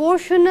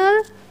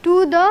proportional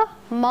to the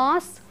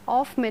mass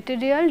of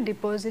material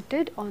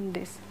deposited on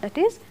this, that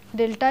is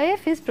delta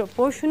f is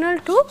proportional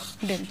to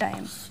delta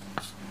m.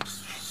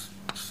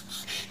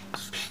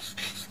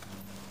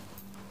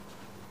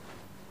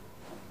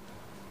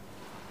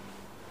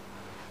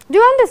 Do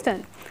you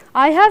understand?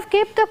 I have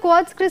kept the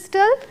quartz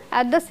crystal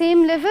at the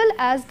same level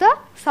as the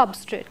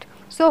substrate.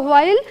 So,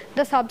 while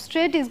the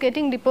substrate is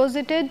getting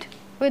deposited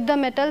with the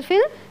metal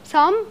film,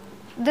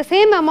 the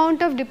same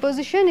amount of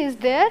deposition is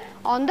there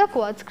on the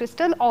quartz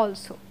crystal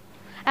also,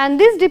 and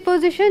this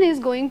deposition is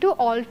going to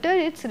alter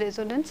its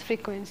resonance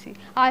frequency.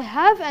 I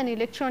have an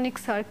electronic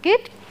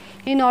circuit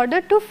in order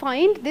to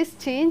find this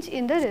change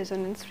in the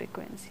resonance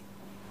frequency.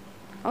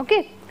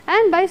 Okay.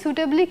 And by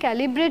suitably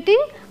calibrating,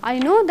 I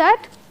know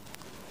that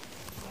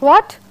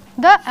what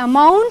the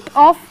amount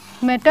of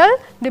metal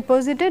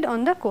deposited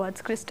on the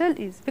quartz crystal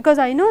is, because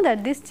I know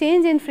that this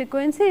change in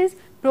frequency is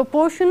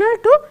proportional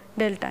to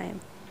delta m.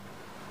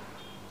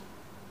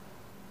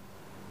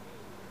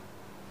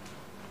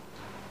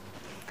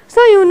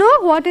 So, you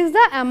know what is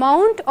the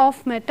amount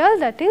of metal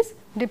that is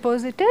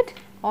deposited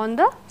on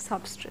the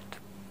substrate.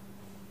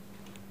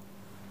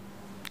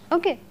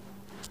 Okay.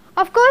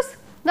 Of course,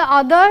 the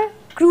other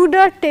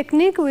cruder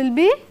technique will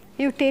be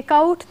you take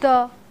out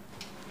the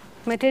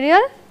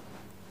material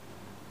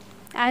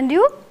and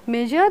you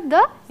measure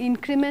the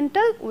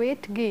incremental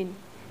weight gain.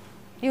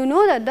 you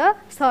know that the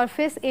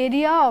surface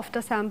area of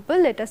the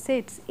sample, let us say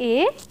it is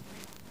A.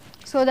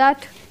 So,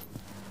 that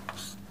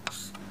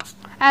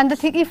and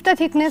if the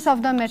thickness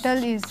of the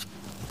metal is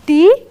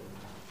T,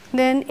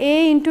 then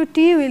A into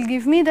T will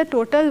give me the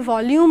total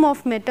volume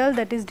of metal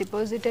that is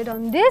deposited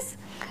on this.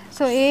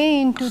 So,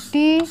 A into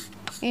T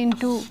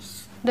into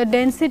the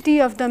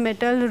density of the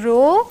metal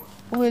rho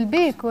will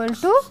be equal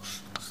to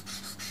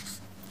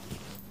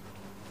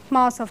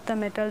mass of the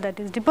metal that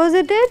is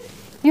deposited.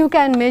 You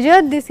can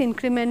measure this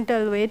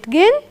incremental weight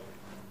gain,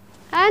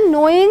 and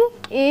knowing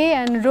A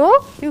and rho,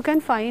 you can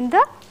find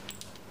the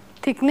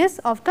thickness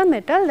of the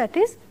metal that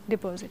is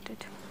deposited,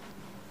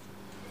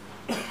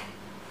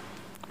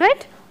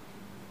 right.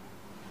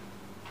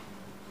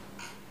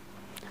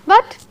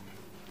 But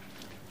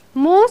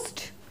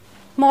most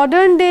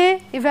modern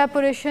day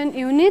evaporation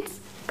units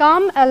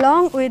come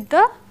along with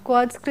the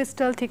quartz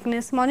crystal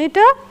thickness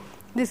monitor.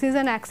 This is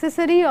an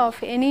accessory of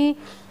any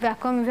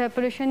vacuum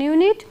evaporation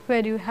unit,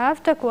 where you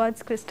have the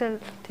quartz crystal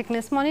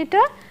thickness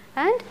monitor,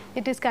 and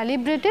it is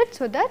calibrated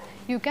so that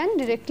you can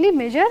directly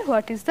measure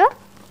what is the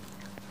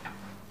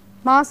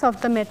mass of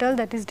the metal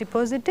that is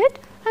deposited,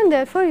 and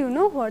therefore, you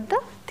know what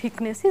the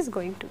thickness is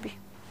going to be.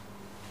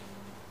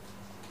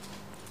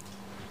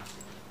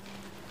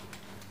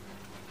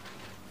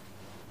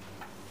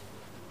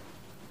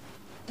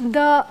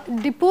 The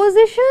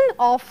deposition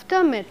of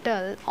the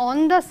metal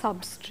on the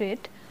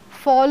substrate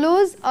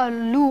follows a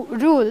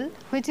rule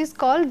which is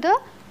called the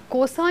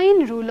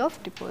cosine rule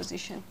of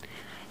deposition.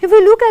 If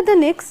we look at the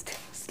next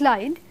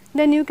slide,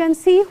 then you can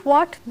see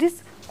what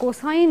this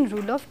cosine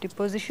rule of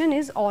deposition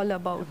is all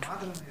about.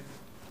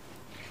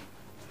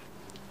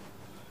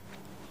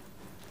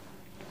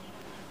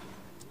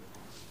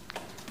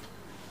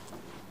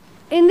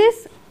 In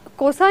this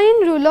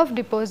cosine rule of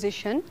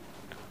deposition,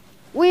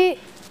 we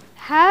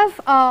have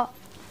a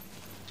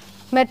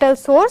metal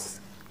source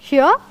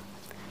here,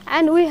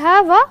 and we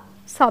have a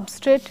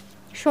substrate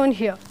shown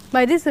here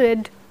by this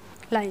red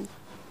line.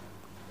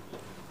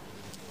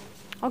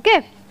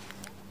 Okay.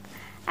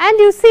 And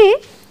you see,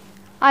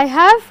 I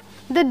have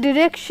the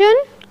direction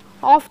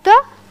of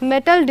the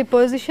metal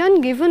deposition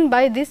given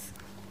by this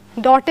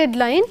dotted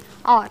line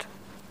R.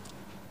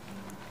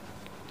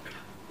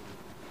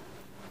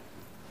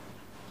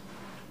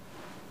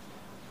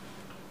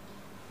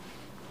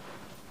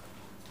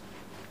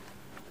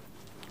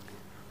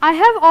 I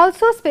have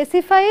also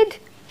specified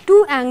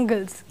two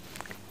angles,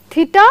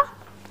 theta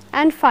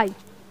and phi.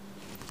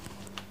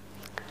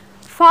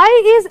 Phi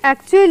is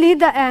actually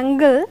the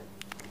angle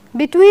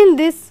between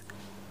this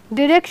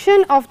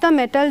direction of the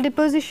metal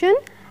deposition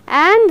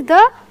and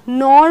the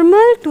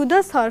normal to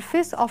the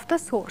surface of the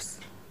source.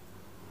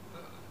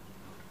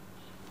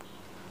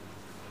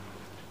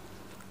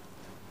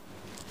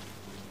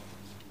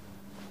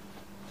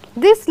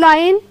 This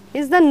line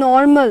is the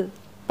normal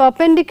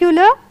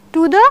perpendicular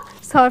to the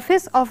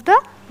surface of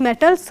the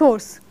metal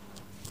source.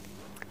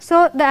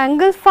 So, the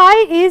angle phi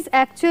is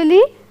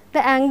actually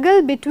the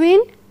angle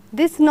between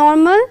this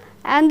normal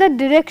and the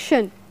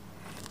direction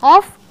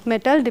of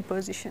metal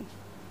deposition.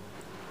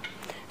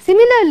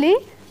 Similarly,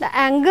 the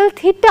angle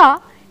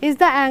theta is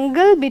the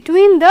angle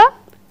between the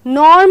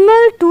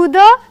normal to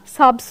the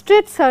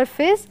substrate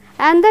surface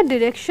and the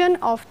direction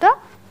of the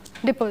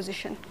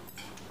deposition.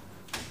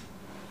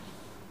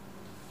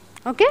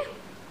 Okay?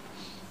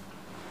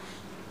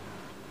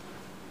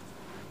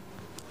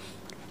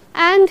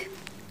 And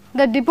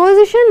the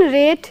deposition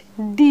rate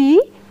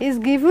D is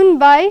given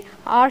by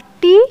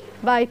RT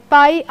by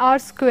pi r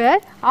square.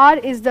 R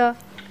is the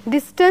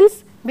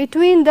distance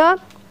between the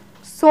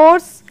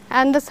source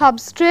and the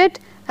substrate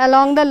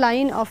along the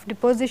line of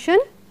deposition,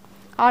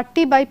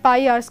 RT by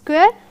pi r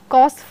square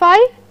cos phi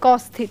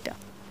cos theta.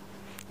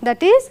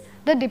 That is,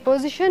 the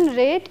deposition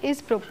rate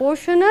is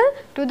proportional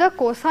to the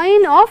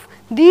cosine of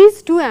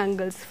these two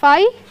angles,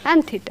 phi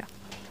and theta.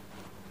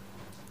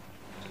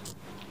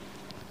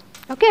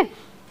 Okay.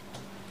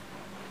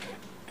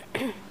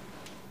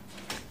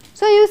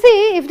 So, you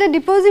see, if the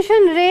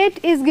deposition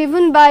rate is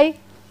given by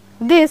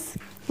this,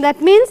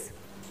 that means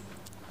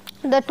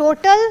the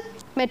total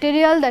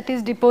material that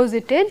is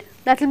deposited,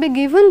 that will be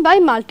given by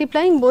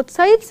multiplying both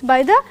sides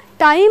by the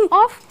time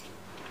of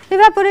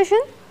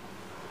evaporation.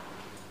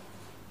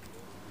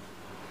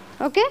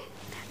 Okay.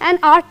 And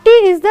RT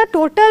is the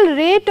total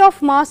rate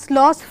of mass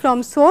loss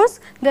from source,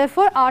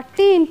 therefore, RT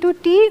into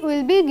T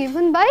will be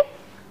given by,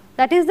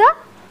 that is the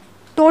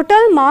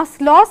total mass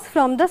loss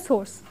from the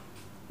source,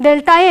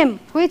 delta m,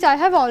 which I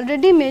have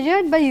already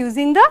measured by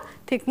using the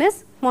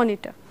thickness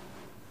monitor.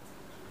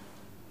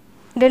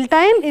 Delta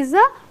m is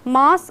the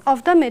mass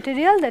of the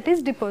material that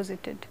is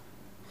deposited.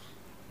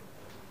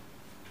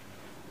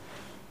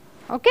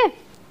 Okay.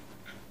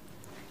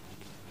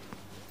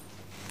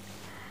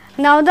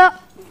 Now, the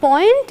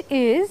point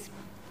is,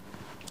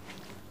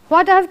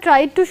 what I have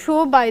tried to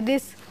show by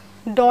this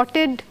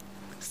dotted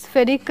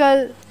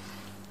spherical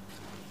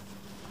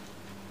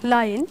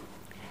line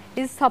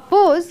is,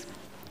 suppose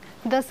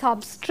the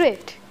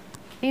substrate,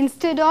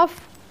 instead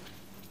of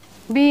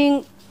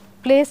being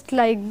placed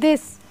like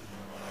this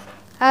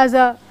as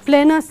a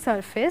planar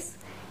surface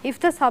if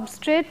the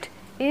substrate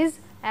is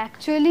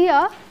actually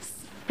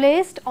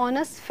placed on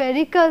a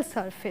spherical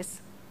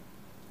surface,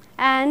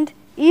 and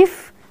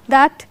if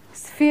that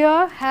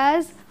sphere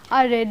has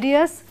a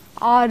radius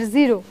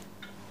r0,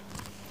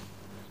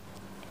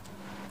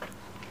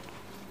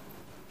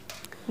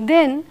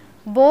 then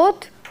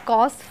both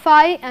cos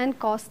phi and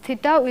cos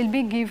theta will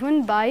be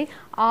given by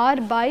r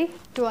by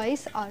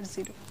twice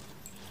r0.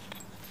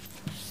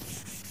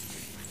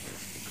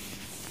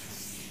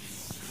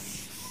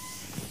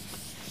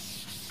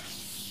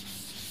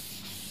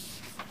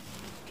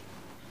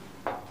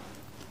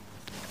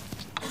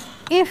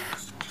 If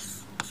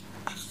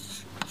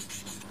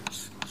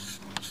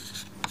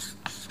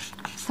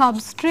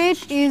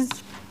substrate is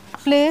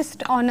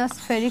placed on a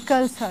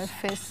spherical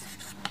surface,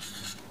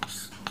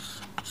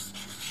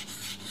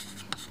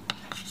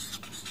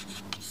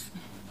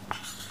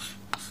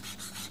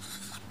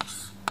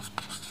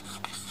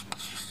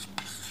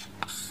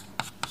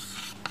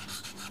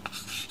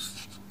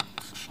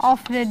 of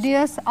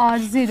radius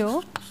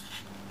r0,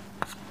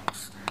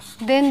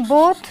 then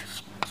both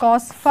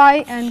cos phi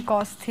and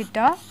cos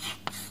theta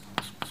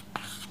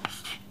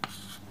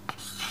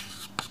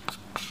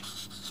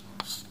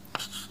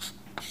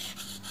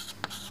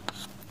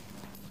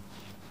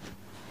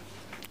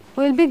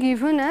will be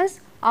given as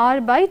r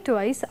by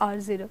twice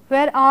r0,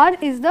 where r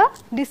is the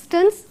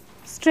distance,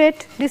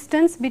 straight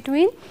distance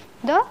between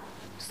the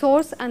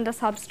source and the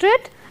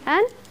substrate,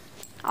 and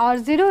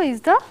r0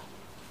 is the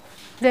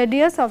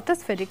radius of the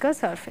spherical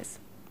surface.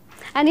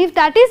 And if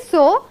that is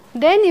so,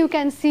 then you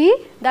can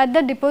see that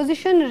the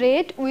deposition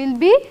rate will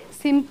be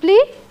simply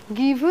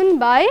given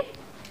by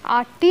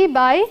RT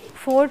by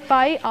 4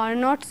 pi r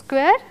naught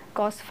square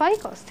cos phi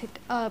cos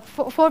theta,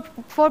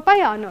 4 pi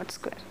r naught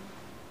square.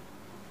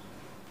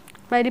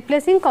 By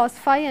replacing cos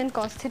phi and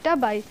cos theta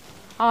by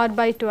r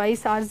by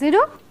twice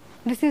r0,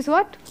 this is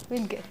what we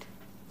will get.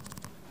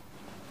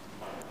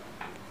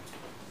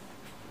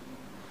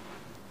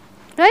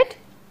 Right?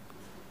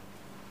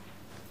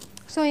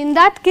 So, in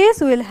that case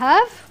we will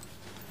have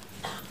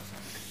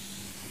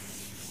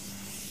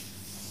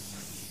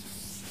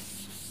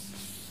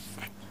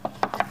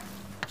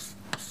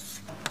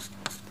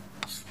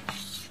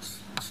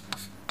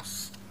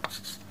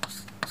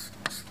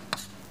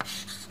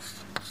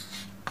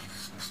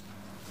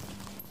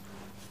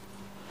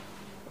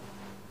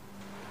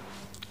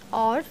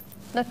or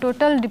the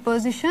total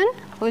deposition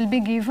will be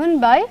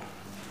given by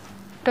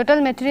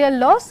total material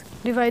loss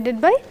divided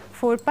by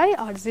 4 pi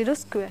r0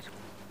 square.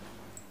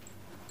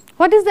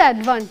 What is the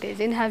advantage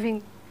in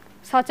having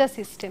such a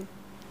system?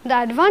 The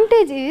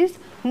advantage is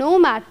no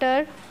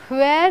matter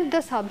where the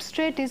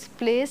substrate is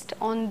placed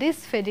on this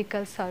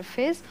spherical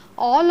surface,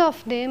 all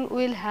of them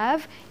will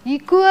have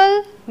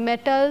equal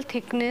metal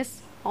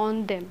thickness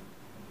on them.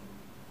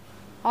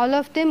 All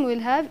of them will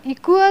have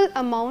equal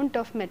amount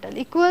of metal,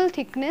 equal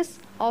thickness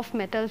of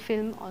metal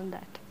film on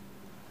that.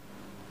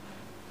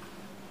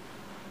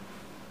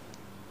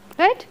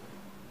 Right?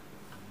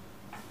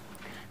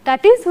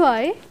 That is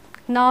why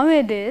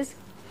nowadays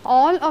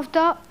all of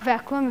the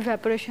vacuum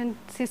evaporation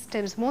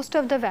systems, most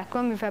of the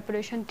vacuum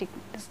evaporation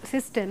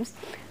systems,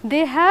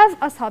 they have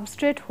a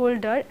substrate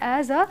holder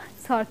as a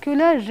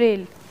circular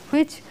rail,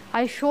 which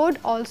I showed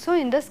also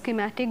in the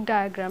schematic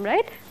diagram,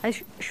 right. I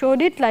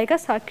showed it like a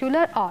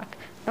circular arc.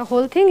 The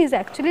whole thing is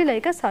actually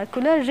like a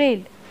circular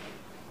rail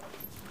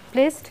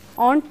placed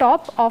on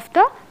top of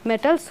the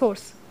metal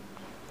source,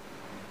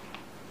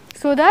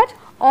 so that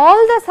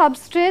all the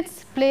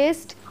substrates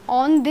placed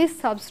on this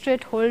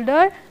substrate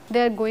holder,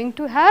 they are going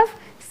to have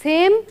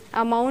same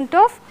amount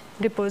of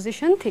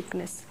deposition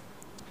thickness,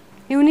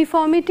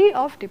 uniformity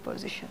of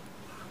deposition,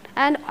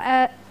 and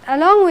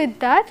along with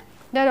that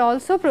they are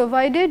also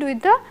provided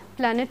with the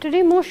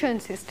planetary motion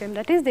system,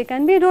 that is they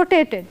can be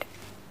rotated.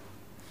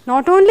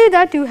 Not only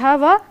that, you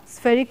have a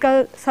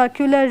spherical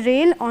circular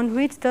rail on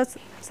which the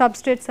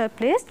substrates are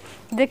placed,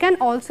 they can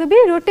also be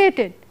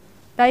rotated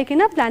like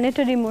in a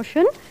planetary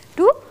motion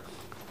to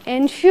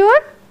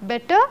ensure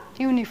better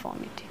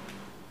uniformity.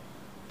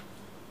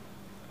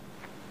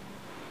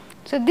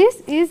 So,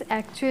 this is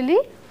actually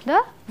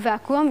the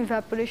vacuum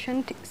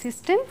evaporation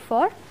system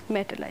for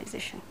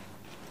metallization.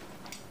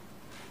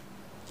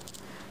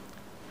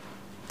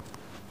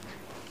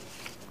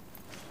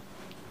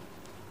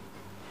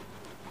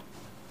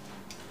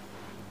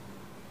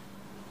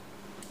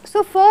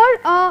 So, for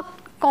a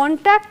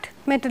contact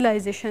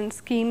metallization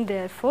scheme,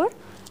 therefore,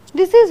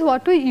 this is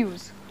what we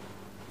use.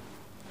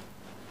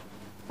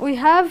 We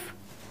have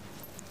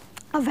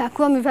a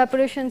vacuum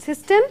evaporation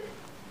system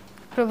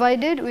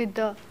provided with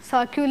the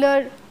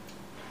circular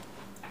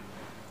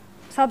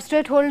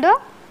substrate holder,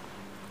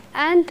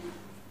 and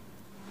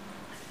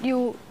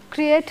you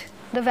create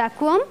the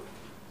vacuum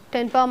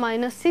 10 power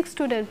minus 6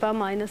 to 10 power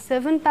minus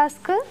 7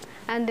 Pascal,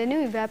 and then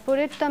you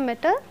evaporate the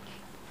metal,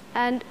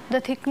 and the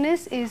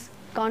thickness is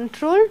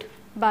controlled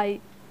by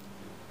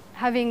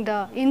having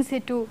the in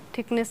situ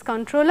thickness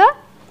controller.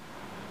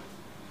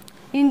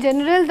 In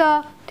general,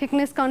 the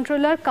thickness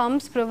controller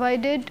comes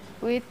provided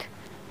with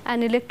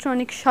an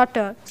electronic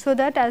shutter, so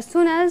that as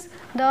soon as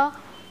the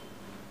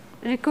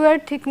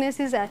required thickness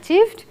is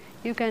achieved,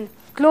 you can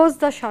close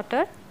the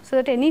shutter, so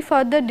that any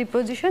further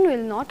deposition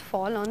will not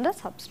fall on the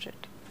substrate.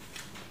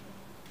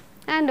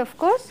 And of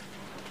course,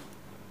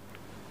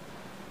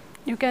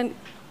 you can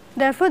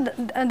therefore,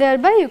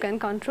 thereby you can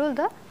control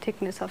the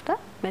thickness of the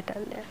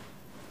metal layer.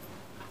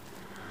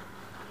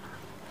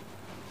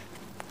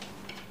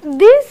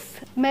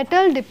 This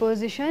metal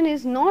deposition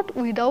is not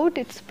without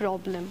its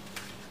problem.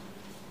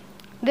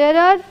 There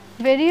are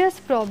various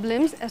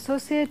problems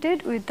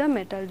associated with the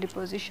metal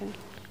deposition.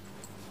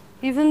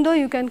 Even though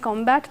you can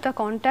combat the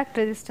contact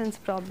resistance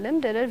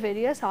problem, there are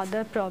various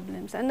other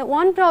problems, and the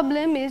one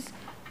problem is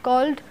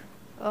called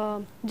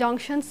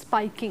junction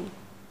spiking,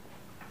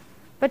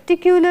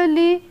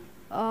 particularly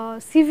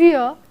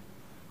severe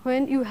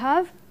when you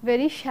have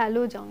very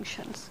shallow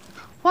junctions.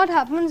 What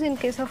happens in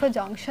case of a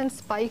junction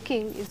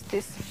spiking is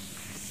this.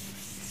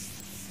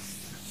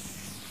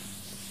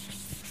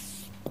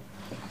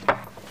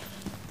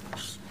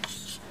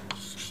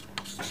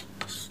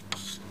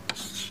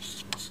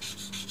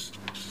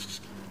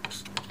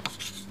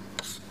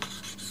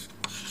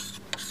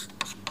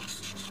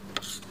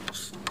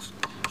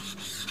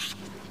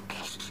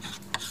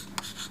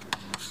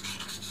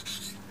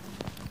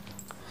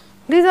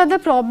 These are the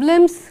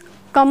problems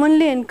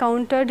commonly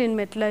encountered in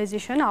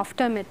metallization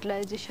after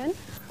metallization.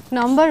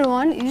 Number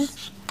one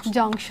is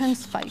junction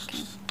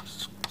spiking.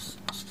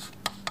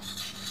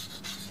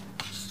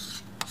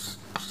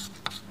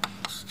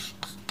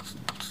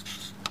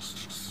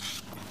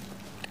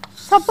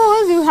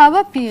 Suppose you have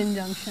a p-n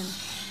junction.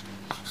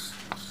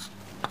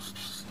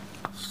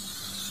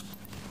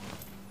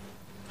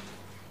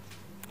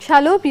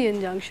 Shallow p-n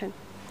junction,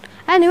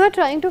 and you are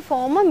trying to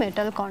form a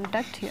metal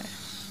contact here.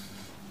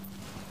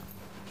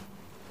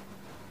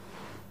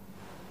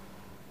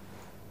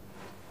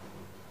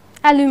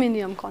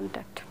 Aluminium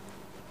contact.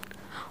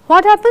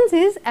 What happens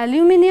is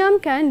aluminium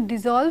can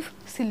dissolve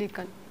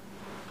silicon.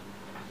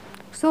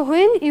 So,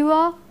 when you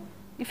are,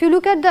 if you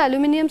look at the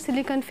aluminium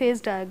silicon phase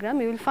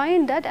diagram, you will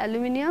find that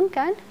aluminium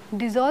can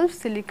dissolve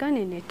silicon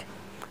in it.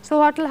 So,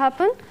 what will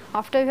happen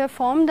after you have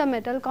formed the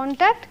metal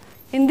contact,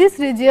 in this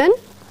region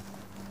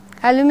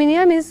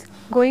aluminium is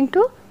going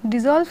to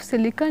dissolve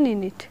silicon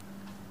in it,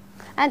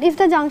 and if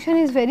the junction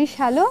is very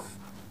shallow,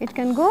 it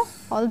can go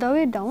all the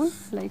way down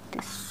like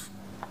this.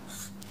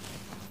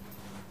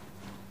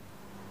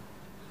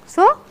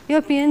 So,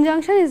 your p-n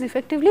junction is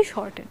effectively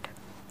shorted.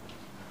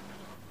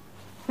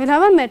 You will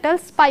have a metal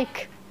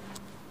spike,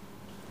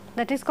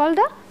 that is called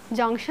the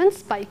junction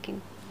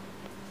spiking.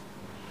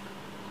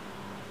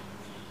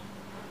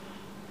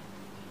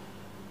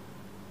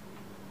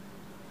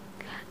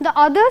 The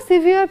other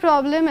severe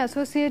problem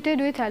associated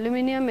with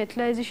aluminium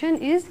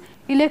metallization is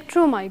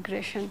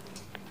electromigration,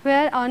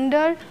 where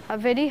under a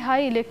very high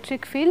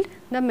electric field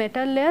the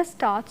metal layer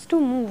starts to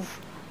move.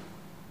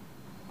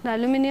 The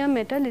aluminium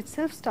metal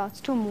itself starts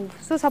to move.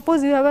 So,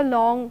 suppose you have a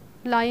long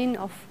line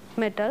of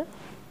metal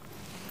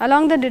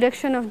along the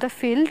direction of the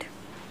field,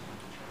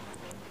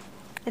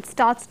 it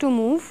starts to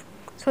move,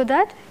 so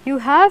that you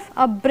have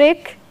a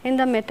break in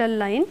the metal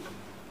line.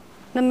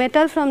 The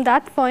metal from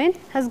that point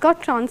has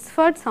got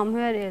transferred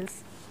somewhere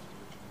else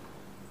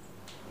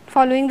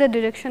following the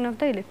direction of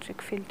the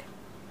electric field.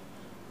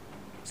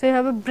 So, you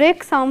have a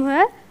break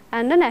somewhere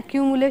and an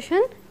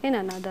accumulation in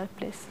another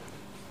place.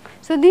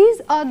 So,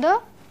 these are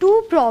the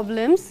two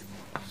problems,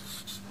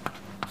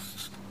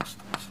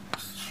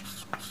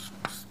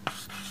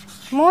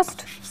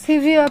 most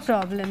severe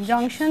problem,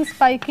 junction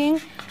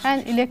spiking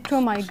and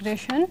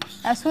electromigration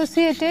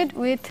associated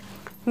with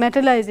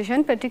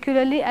metallization,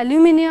 particularly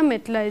aluminium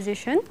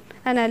metallization,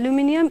 and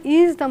aluminium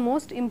is the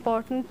most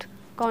important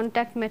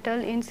contact metal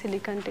in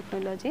silicon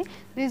technology.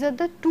 These are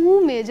the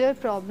two major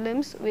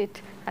problems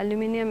with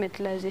aluminium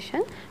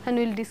metallization, and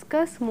we will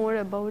discuss more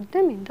about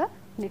them in the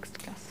next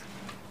class.